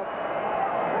 34-yard line.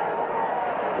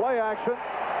 Play action,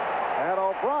 and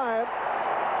O'Brien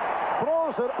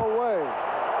throws it away.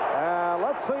 And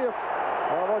let's see if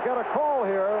we'll get a call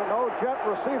here. No Jet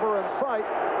receiver in sight.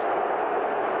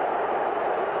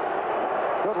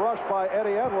 Good rush by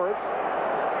Eddie Edwards.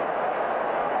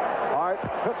 All right,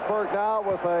 Pittsburgh now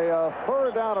with a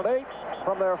 3rd down and 8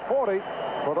 from their 40.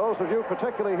 For those of you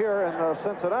particularly here in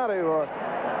Cincinnati who are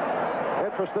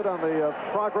interested in the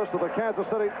progress of the Kansas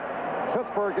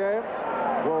City-Pittsburgh game,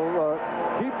 we'll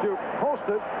keep you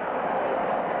posted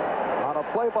on a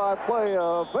play-by-play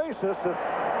basis. If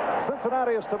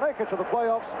Cincinnati is to make it to the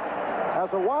playoffs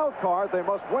as a wild card, they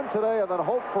must win today and then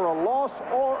hope for a loss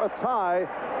or a tie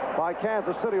by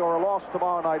Kansas City or a loss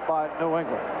tomorrow night by New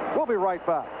England. We'll be right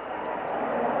back.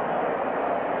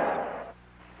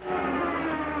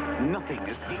 Nothing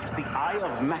escapes the eye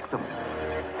of Maxim.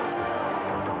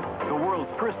 The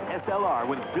world's first SLR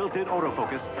with built-in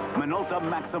autofocus, Minolta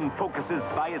Maxim focuses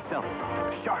by itself.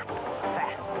 Sharp,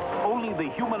 fast. Only the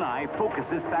human eye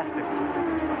focuses faster.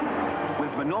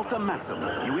 With Minolta Maxim,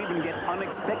 you even get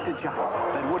unexpected shots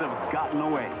that would have gotten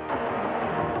away.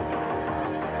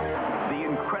 The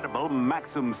incredible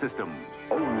Maxim system.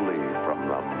 Only from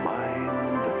the mind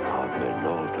of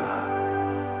Minolta.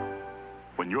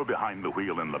 When you're behind the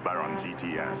wheel in LeBaron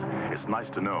GTS, it's nice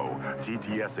to know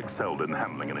GTS excelled in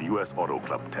handling in a U.S. Auto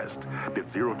Club test. Did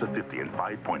 0 to 50 in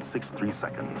 5.63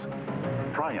 seconds.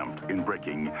 Triumphed in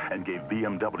braking and gave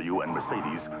BMW and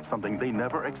Mercedes something they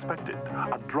never expected,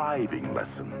 a driving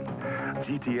lesson.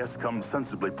 GTS comes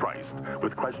sensibly priced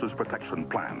with Chrysler's protection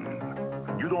plan.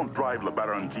 You don't drive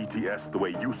LeBaron GTS the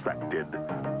way USAC did,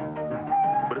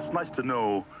 but it's nice to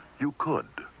know you could.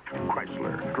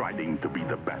 Chrysler, driving to be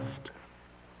the best.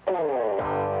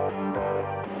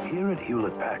 Here at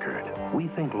Hewlett-Packard, we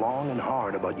think long and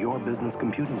hard about your business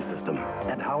computing system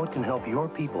and how it can help your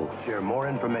people share more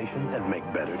information and make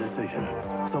better decisions.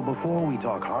 So before we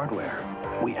talk hardware,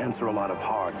 we answer a lot of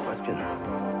hard questions.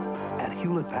 At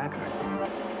Hewlett-Packard,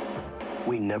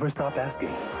 we never stop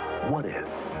asking, what if?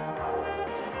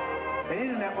 They need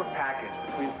a network package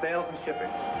between sales and shipping.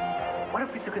 What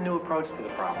if we took a new approach to the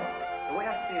problem? The way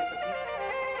I see it,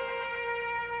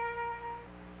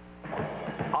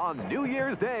 On New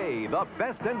Year's Day, the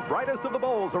best and brightest of the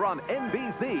bowls are on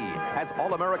NBC as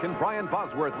All-American Brian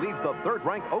Bosworth leads the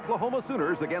 3rd-ranked Oklahoma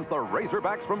Sooners against the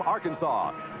Razorbacks from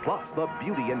Arkansas. Plus, the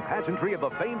beauty and pageantry of the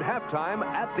famed halftime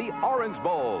at the Orange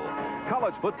Bowl.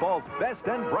 College football's best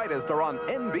and brightest are on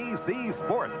NBC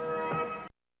Sports.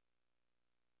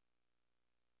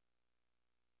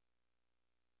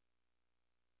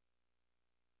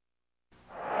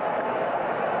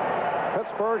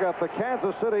 Pittsburgh at the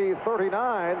Kansas City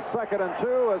 39, 2nd and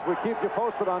 2 as we keep you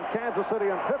posted on Kansas City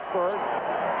and Pittsburgh.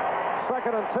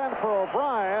 2nd and 10 for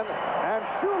O'Brien, and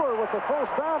Schuler with the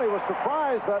first down. He was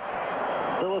surprised that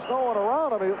there was no one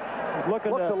around him. He looked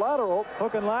to lateral.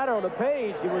 Hooking lateral to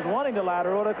Page. He was wanting to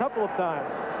lateral it a couple of times.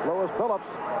 Lewis Phillips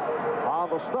on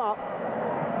the stop.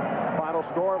 Final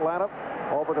score, Atlanta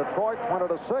over Detroit,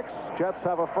 20-6. Jets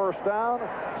have a first down,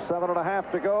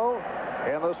 7.5 to go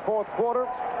in this 4th quarter.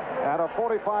 And a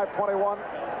 45-21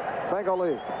 Bengal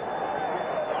lead.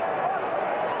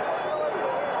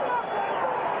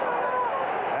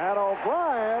 And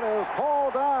O'Brien is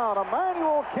hauled down.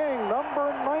 Emmanuel King,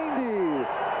 number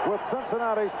 90, with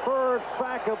Cincinnati's 3rd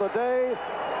sack of the day.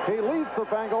 He leads the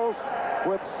Bengals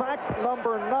with sack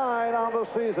number 9 on the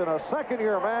season. A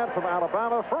 2nd-year man from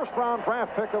Alabama, 1st-round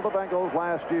draft pick of the Bengals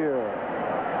last year.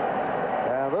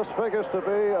 And this figures to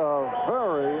be a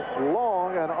very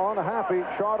long and unhappy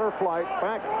charter flight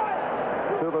back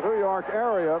to the New York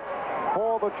area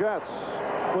for the Jets.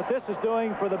 What this is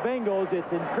doing for the Bengals,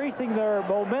 it's increasing their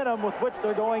momentum with which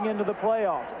they're going into the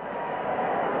playoffs.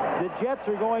 The Jets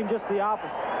are going just the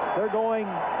opposite. They're going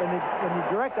in the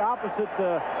direct opposite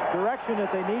direction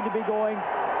that they need to be going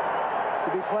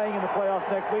to be playing in the playoffs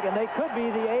next week. And they could be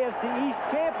the AFC East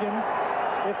champions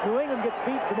if New England gets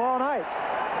beat tomorrow night.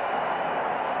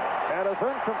 And it's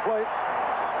incomplete.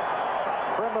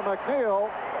 Brendan McNeil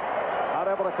not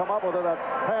able to come up with it. That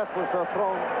pass was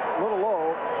thrown a little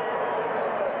low.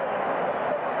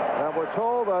 And we're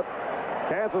told that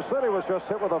Kansas City was just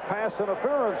hit with a pass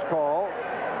interference call.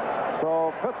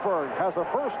 So Pittsburgh has a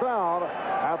first down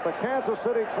at the Kansas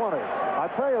City 20. I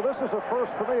tell you, this is a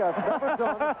first for me. I've never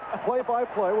done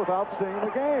play-by-play without seeing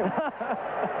the game.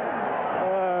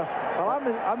 Well,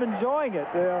 I'm enjoying it.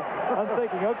 I'm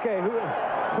thinking, okay,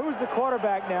 who's the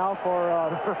quarterback now for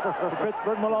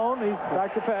Pittsburgh? Malone. He's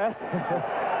back to pass.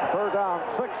 3rd down,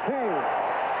 16.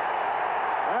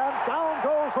 And down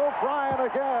goes O'Brien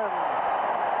again.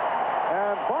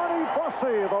 And Barney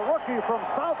Bussey, the rookie from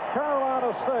South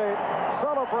Carolina State,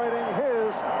 celebrating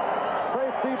his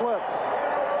safety blitz.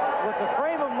 with the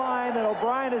frame of mind that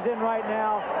O'Brien is in right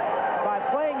now, by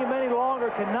playing him any longer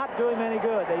cannot do him any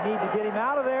good. They need to get him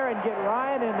out of there and get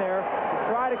Ryan in there to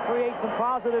try to create some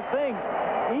positive things.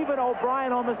 Even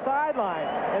O'Brien on the sideline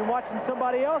and watching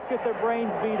somebody else get their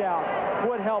brains beat out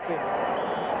would help him.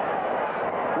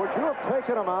 Would you have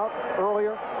taken him out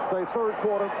earlier, say third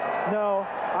quarter? No,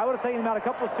 I would have taken him out a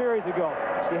couple of series ago.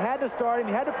 You had to start him,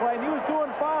 you had to play him, he was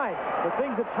doing fine. But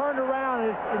things have turned around,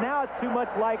 and now it's too much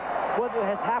like what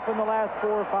has happened the last 4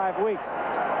 or 5 weeks.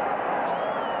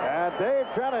 And Dave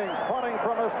Jennings punting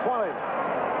from his 20.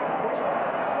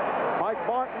 Mike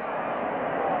Martin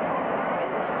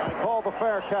called the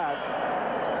fair catch.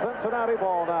 Cincinnati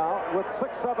ball now with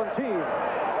 6:17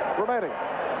 remaining.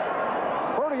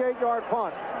 38-yard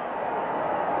punt.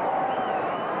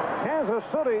 Kansas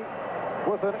City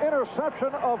with an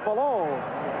interception of Malone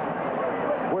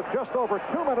with just over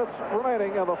 2 minutes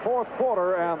remaining in the fourth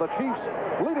quarter, and the Chiefs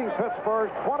leading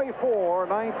Pittsburgh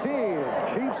 24-19.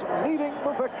 Chiefs needing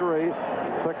the victory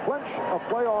to clinch a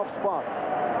playoff spot.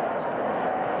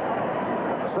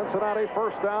 Cincinnati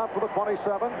first down for the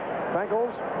 27.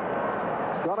 Bengals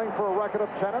gunning for a record of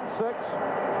 10-6.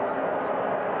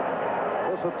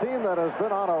 This is a team that has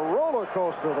been on a roller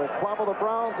coaster. They clobbered the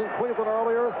Browns in Cleveland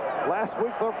earlier. Last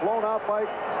week they're blown out by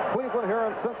Cleveland here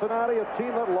in Cincinnati, a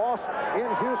team that lost in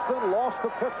Houston, lost to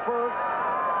Pittsburgh,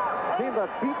 a team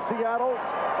that beat Seattle,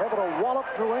 able to wallop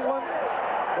New England.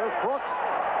 There's Brooks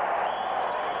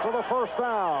for the first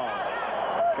down.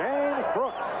 James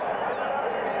Brooks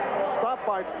stopped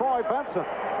by Troy Benson.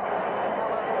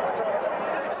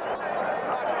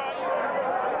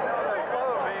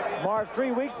 Marv,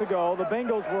 3 weeks ago, the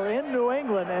Bengals were in New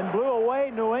England and blew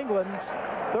away New England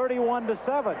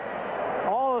 31-7.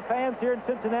 All the fans here in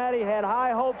Cincinnati had high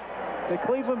hopes. The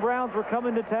Cleveland Browns were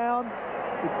coming to town.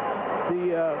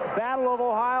 The Battle of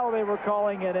Ohio, they were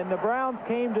calling it, and the Browns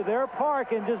came to their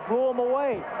park and just blew them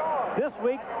away. This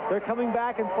week, they're coming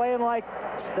back and playing like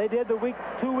they did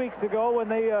 2 weeks ago when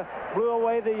they blew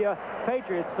away the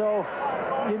Patriots. So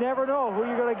you never know who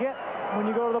you're going to get when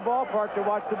you go to the ballpark to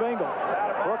watch the Bengals.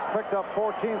 Brooks picked up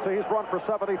 14, so he's run for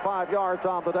 75 yards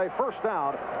on the day. First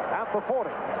down at the 40.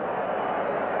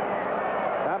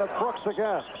 And it's Brooks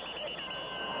again.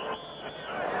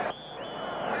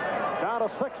 Down to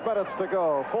 6 minutes to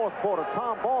go. Fourth quarter.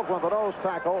 Tom Baldwin, the nose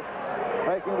tackle,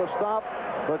 making the stop.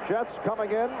 The Jets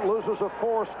coming in. Losers of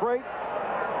 4 straight.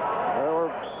 They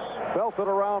were belted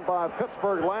around by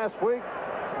Pittsburgh last week.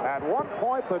 At one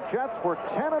point, the Jets were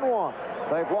 10-1.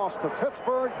 They've lost to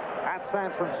Pittsburgh, at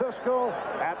San Francisco,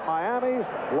 at Miami,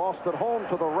 lost at home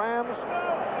to the Rams.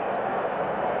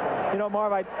 You know,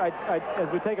 Marv, as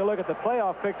we take a look at the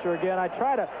playoff picture again, I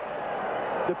try to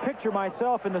picture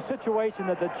myself in the situation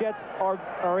that the Jets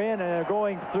are in and are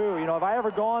going through. You know, have I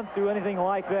ever gone through anything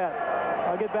like that?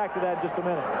 I'll get back to that in just a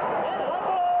minute.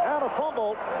 And a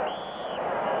fumble.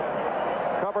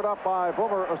 Covered up by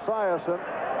Boomer Esiason.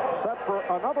 Set for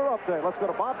another update. Let's go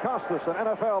to Bob Costas in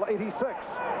NFL 86.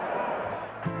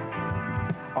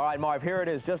 All right, Marv, here it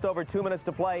is. Just over 2 minutes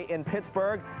to play in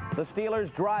Pittsburgh. The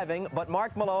Steelers driving, but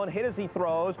Mark Malone hit as he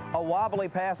throws. A wobbly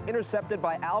pass intercepted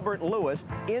by Albert Lewis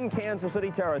in Kansas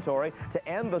City territory to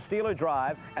end the Steeler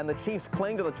drive, and the Chiefs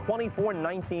cling to the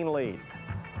 24-19 lead.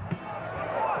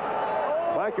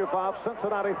 Thank you, Bob.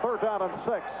 Cincinnati third down and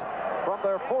 6 from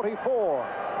their 44.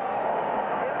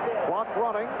 Clock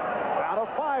running. Down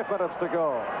to 5 minutes to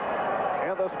go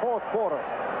in this fourth quarter.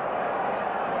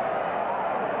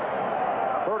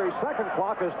 30-second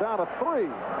clock is down to 3.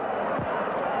 And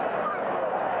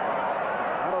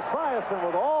Esiason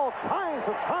with all kinds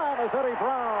of time as Eddie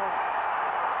Brown.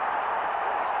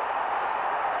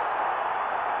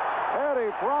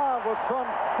 Eddie Brown with some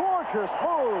gorgeous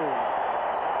moves.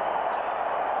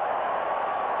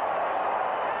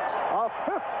 A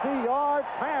 50-yard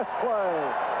pass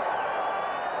play.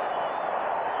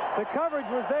 The coverage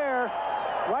was there.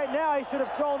 Right now, he should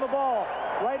have thrown the ball.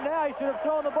 Right now, he should have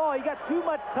thrown the ball. He got too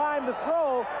much time to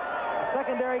throw. The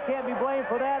secondary can't be blamed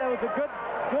for that. It was a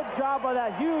good job by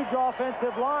that huge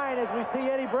offensive line as we see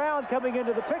Eddie Brown coming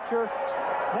into the picture.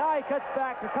 Now he cuts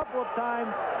back a couple of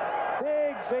times.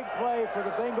 Big play for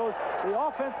the Bengals. The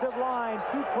offensive line,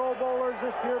 2 Pro Bowlers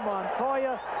this year,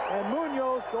 Montoya and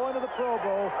Munoz going to the Pro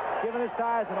Bowl, given his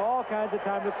size and all kinds of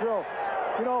time to throw.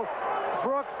 You know,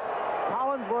 Brooks,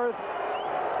 Collinsworth,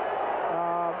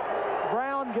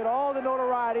 Brown get all the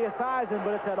notoriety of Esiason,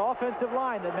 but it's that offensive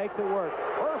line that makes it work.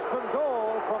 First and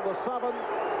goal from the 7,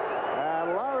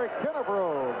 and Larry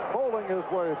Kinnebrew bowling his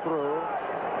way through.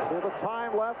 See the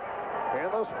time left in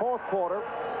this fourth quarter.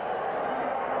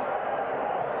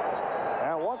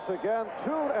 And once once again,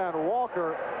 Toot and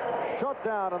Walker shut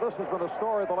down, and this has been a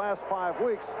story the last 5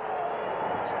 weeks.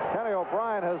 Kenny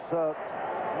O'Brien has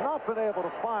not been able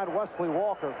to find Wesley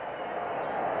Walker.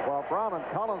 While Brown and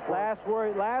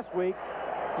Collinsworth. Last week,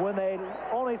 when they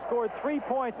only scored 3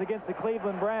 points against the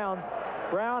Cleveland Browns,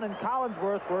 Brown and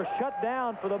Collinsworth were shut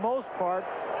down for the most part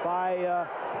by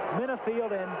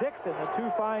Minifield and Dixon, the two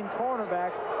fine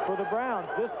cornerbacks for the Browns.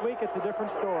 This week, it's a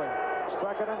different story.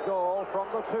 2nd and goal from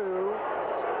the 2.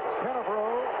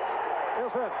 Kennebrew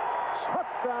is in.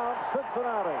 Touchdown,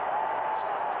 Cincinnati.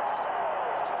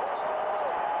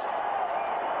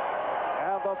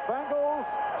 And the Bengals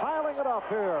piling it up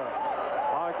here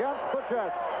against the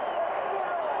Jets.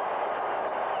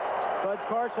 Bud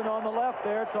Carson on the left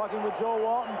there talking with Joe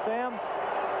Walton. Sam,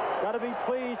 got to be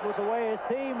pleased with the way his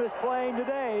team is playing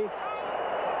today.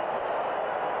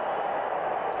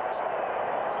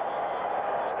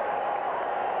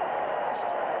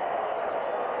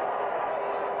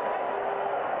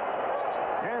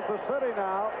 Kansas City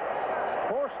now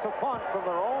forced to punt from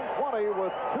their own 20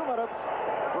 with 2 minutes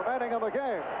remaining in the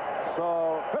game.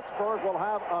 So Pittsburgh will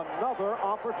have another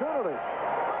opportunity.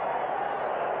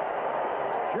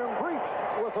 Jim Breach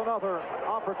with another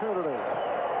opportunity.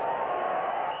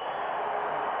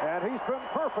 And he's been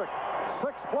perfect.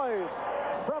 6 plays,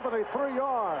 73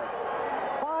 yards,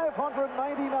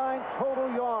 599 total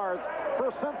yards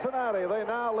for Cincinnati. They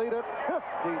now lead it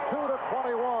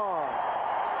 52-21.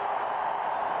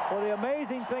 Well, the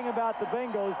amazing thing about the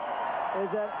Bengals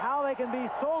is that how they can be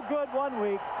so good one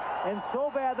week and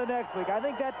so bad the next week. I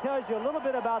think that tells you a little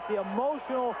bit about the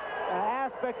emotional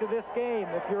aspect of this game.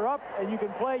 If you're up and you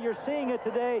can play, you're seeing it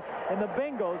today in the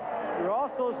Bengals. You're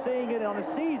also seeing it on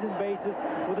a season basis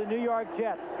with the New York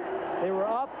Jets. They were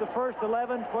up the first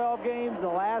 11, 12 games. The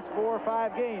last 4 or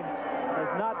 5 games has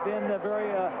not been a very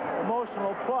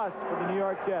emotional plus for the New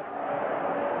York Jets.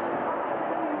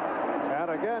 And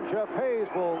again, Jeff Hayes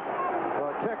will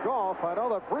kick off. I know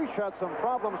that Breach had some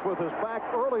problems with his back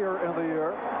earlier in the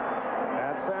year.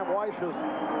 And Sam Weiss has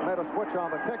made a switch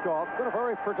on the kickoff. It's been a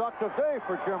very productive day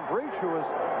for Jim Breach, who has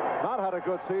not had a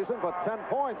good season, but 10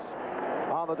 points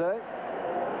on the day.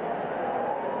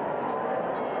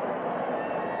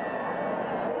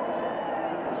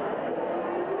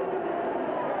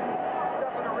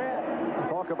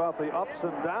 Talk about the ups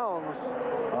and downs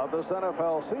of this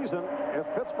NFL season. If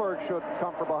Pittsburgh should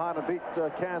come from behind and beat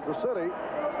Kansas City,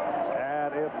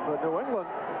 and if New England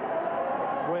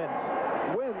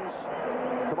wins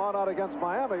tomorrow night against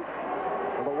Miami,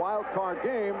 the wild card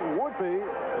game would be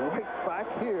right back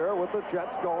here with the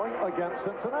Jets going against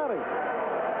Cincinnati.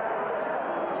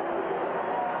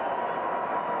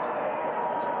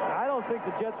 I don't think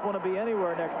the Jets want to be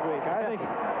anywhere next week. I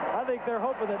think they're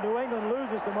hoping that New England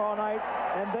loses tomorrow night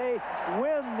and they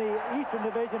win the Eastern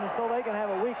Division, and so they can have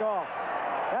a week off.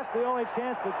 That's the only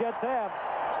chance the Jets have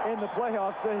in the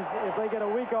playoffs, is if they get a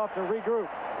week off to regroup.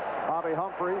 Bobby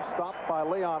Humphrey stopped by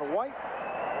Leon White.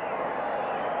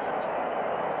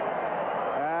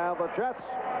 And the Jets,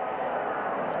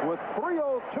 with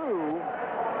 3:02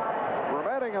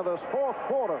 remaining in this 4th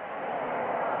quarter,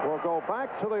 will go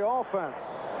back to the offense.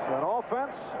 An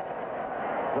offense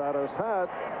that has had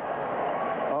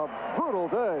a brutal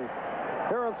day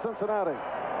here in Cincinnati.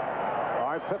 All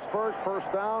right, Pittsburgh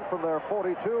first down from their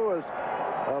 42 as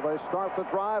they start the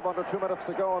drive under 2 minutes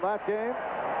to go in that game.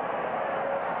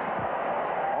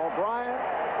 O'Brien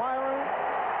firing,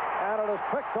 and it is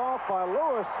picked off by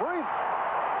Lewis Breeden.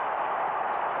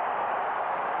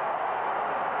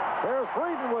 There's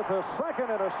Breeden with his 2nd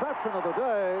interception of the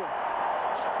day,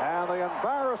 and the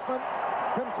embarrassment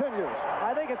continues.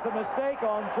 I think it's a mistake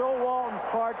on Joe Walton's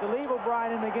part to leave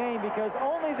O'Brien in the game, because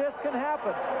only this can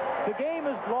happen. The game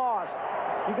is lost.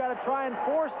 You got to try and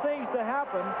force things to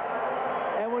happen.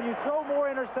 And when you throw more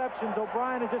interceptions,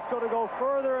 O'Brien is just going to go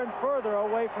further and further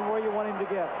away from where you want him to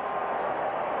get.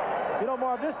 You know,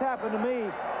 Marv, this happened to me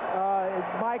in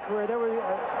my career. There was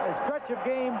a stretch of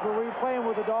games where we were playing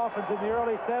with the Dolphins in the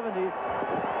early 70s.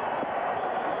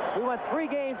 We went 3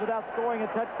 games without scoring a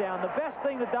touchdown. The best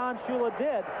thing that Don Shula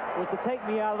did was to take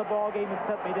me out of the ball game and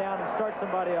set me down and start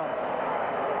somebody else.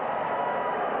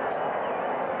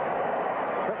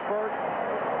 Pittsburgh,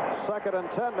 2nd and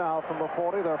 10 now from the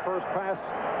 40. Their first pass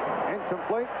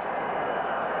incomplete.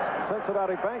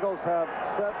 Cincinnati Bengals have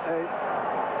set a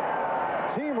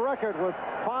team record with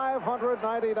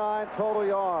 599 total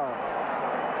yards.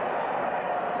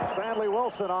 Stanley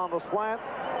Wilson on the slant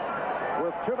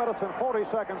with 2 minutes and 40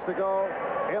 seconds to go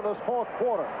in this 4th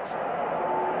quarter.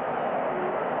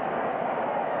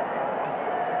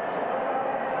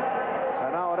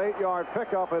 And now an 8-yard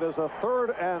pickup. It is a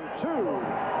 3rd and 2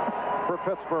 for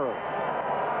Pittsburgh.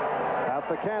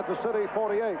 the Kansas City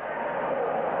 48.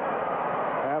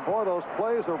 And boy, those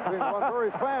plays are being run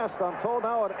very fast. I'm told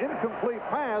now an incomplete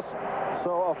pass.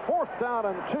 So a 4th down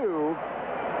and 2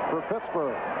 for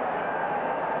Pittsburgh.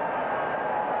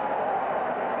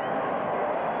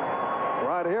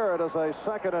 Right here, it is a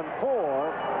 2nd and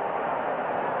 4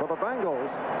 for the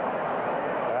Bengals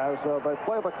as they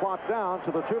play the clock down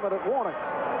to the 2-minute warning.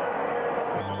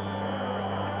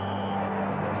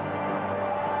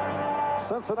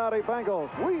 Cincinnati Bengals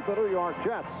lead the New York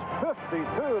Jets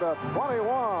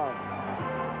 52-21.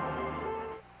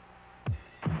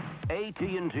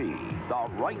 AT&T, the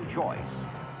right choice.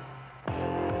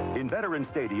 In Veterans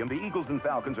Stadium, the Eagles and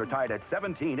Falcons are tied at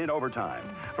 17 in overtime.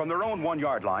 From their own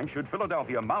 1-yard line, should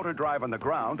Philadelphia mount a drive on the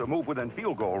ground to move within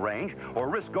field goal range, or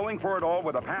risk going for it all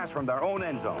with a pass from their own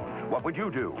end zone? What would you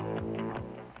do?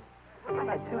 I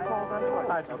got 2 calls on twice.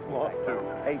 I just lost 2.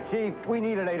 Hey, Chief, we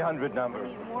need an 800 number.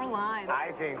 We need more lines.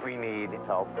 I think we need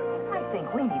help. I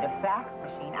think we need a fax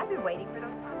machine. I've been waiting for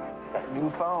those. New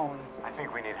phones. I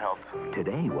think we need help.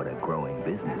 Today, what a growing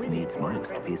business needs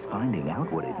most is finding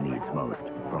out what it needs most.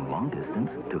 From long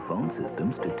distance to phone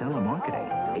systems to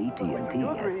telemarketing, AT&T has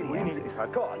the answers.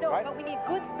 No, but we need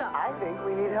good stuff. I think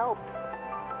we need help.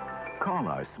 Call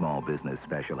our small business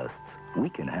specialists. We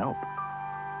can help.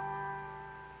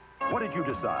 What did you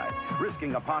decide?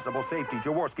 Risking a possible safety,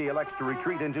 Jaworski elects to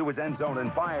retreat into his end zone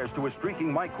and fires to a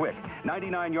streaking Mike Quick.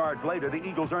 99 yards later, the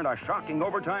Eagles earn a shocking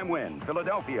overtime win.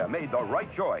 Philadelphia made the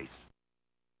right choice.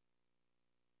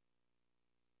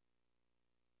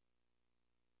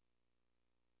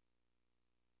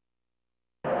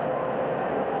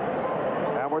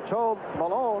 And we're told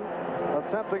Malone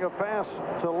attempting a pass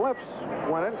to Lips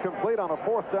went incomplete on a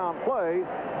 4th down play.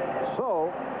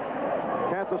 So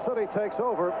Kansas City takes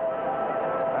over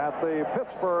at the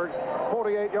Pittsburgh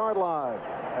 48-yard line.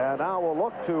 And now we'll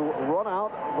look to run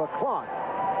out the clock.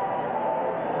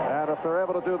 And if they're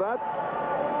able to do that,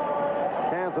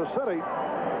 Kansas City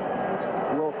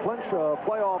will clinch a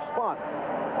playoff spot.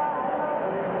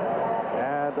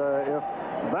 And if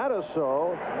that is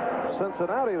so,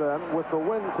 Cincinnati then, with the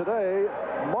win today,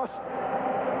 must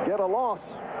get a loss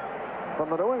from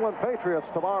the New England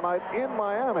Patriots tomorrow night in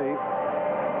Miami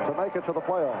to make it to the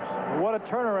playoffs. What a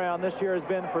turnaround this year has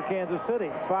been for Kansas City.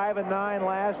 5-9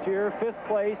 last year, 5th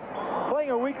place,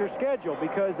 playing a weaker schedule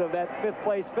because of that 5th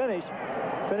place finish,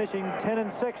 finishing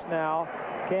 10-6 now,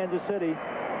 Kansas City,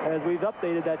 as we've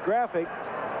updated that graphic,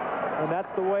 and that's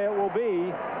the way it will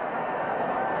be.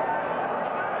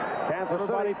 Kansas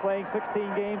Everybody City playing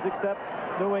 16 games except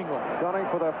New England. Gunning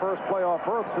for their first playoff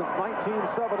berth since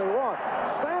 1971.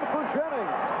 Stanford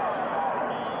Jennings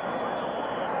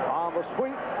on the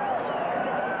sweep.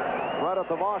 Right at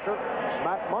the marker.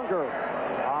 Matt Munger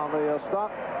on the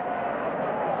stop.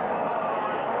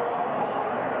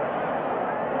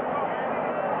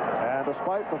 And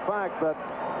despite the fact that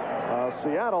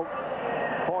Seattle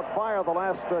caught fire the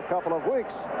last couple of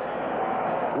weeks,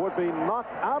 would be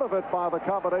knocked out of it by the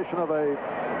combination of a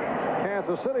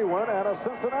Kansas City win and a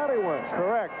Cincinnati win.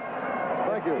 Correct.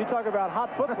 Thank you. You talk about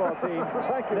hot football teams.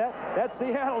 Thank you. That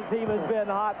Seattle team has been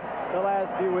hot the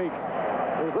last few weeks.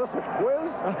 Is this a quiz?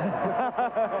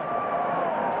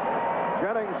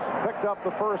 Jennings picked up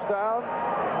the first down.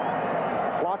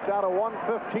 Clocked out of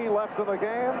 1:15 left in the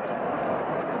game.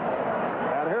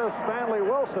 And here's Stanley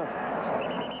Wilson.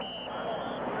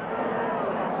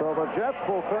 So the Jets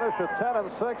will finish at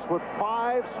 10-6 with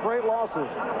 5 straight losses.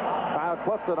 Kyle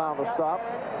Clifton on the stop.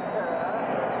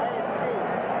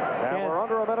 And we're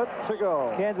under a minute to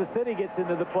go. Kansas City gets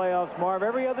into the playoffs, Marv.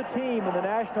 Every other team in the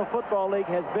National Football League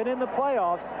has been in the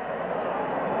playoffs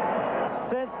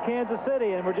since Kansas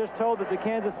City, and we're just told that the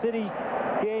Kansas City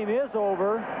game is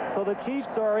over, so the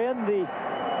Chiefs are in the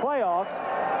playoffs.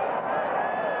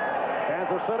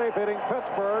 Kansas City beating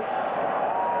Pittsburgh,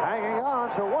 hanging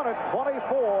on to win it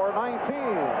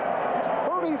 24-19.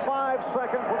 35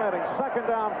 seconds remaining, second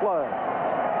down play.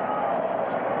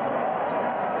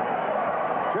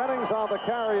 Jennings on the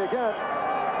carry again.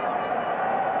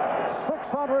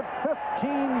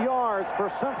 615 yards for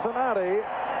Cincinnati.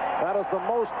 That is the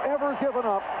most ever given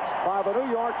up by the New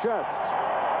York Jets.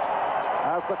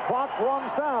 As the clock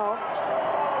runs down,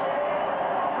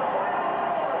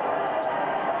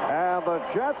 and the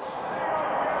Jets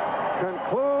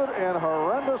conclude in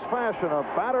horrendous fashion. A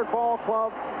battered ball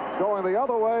club going the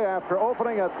other way after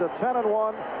opening at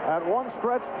 10-1 at one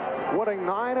stretch, winning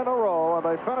 9 in a row, and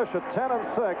they finish at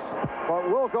 10-6, but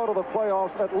will go to the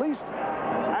playoffs at least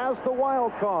as the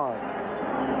wild card.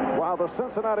 While the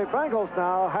Cincinnati Bengals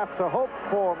now have to hope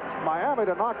for Miami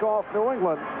to knock off New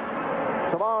England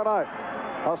tomorrow night.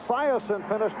 Esiason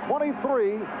finished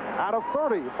 23 out of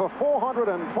 30 for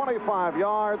 425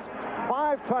 yards,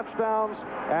 5 touchdowns,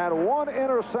 and 1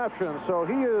 interception. So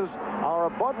he is our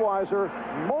Budweiser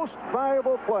most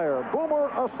valuable player, Boomer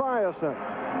Esiason,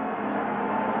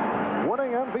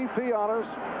 winning MVP honors.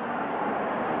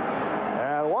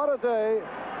 And what a day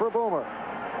for Boomer.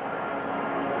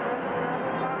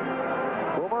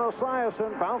 Boomer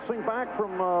Esiason bouncing back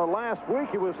from last week.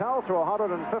 He was held to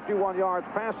 151 yards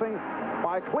passing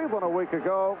by Cleveland a week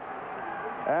ago.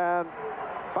 And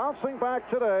bouncing back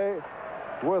today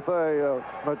with a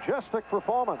majestic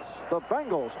performance. The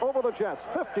Bengals over the Jets,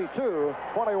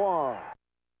 52-21.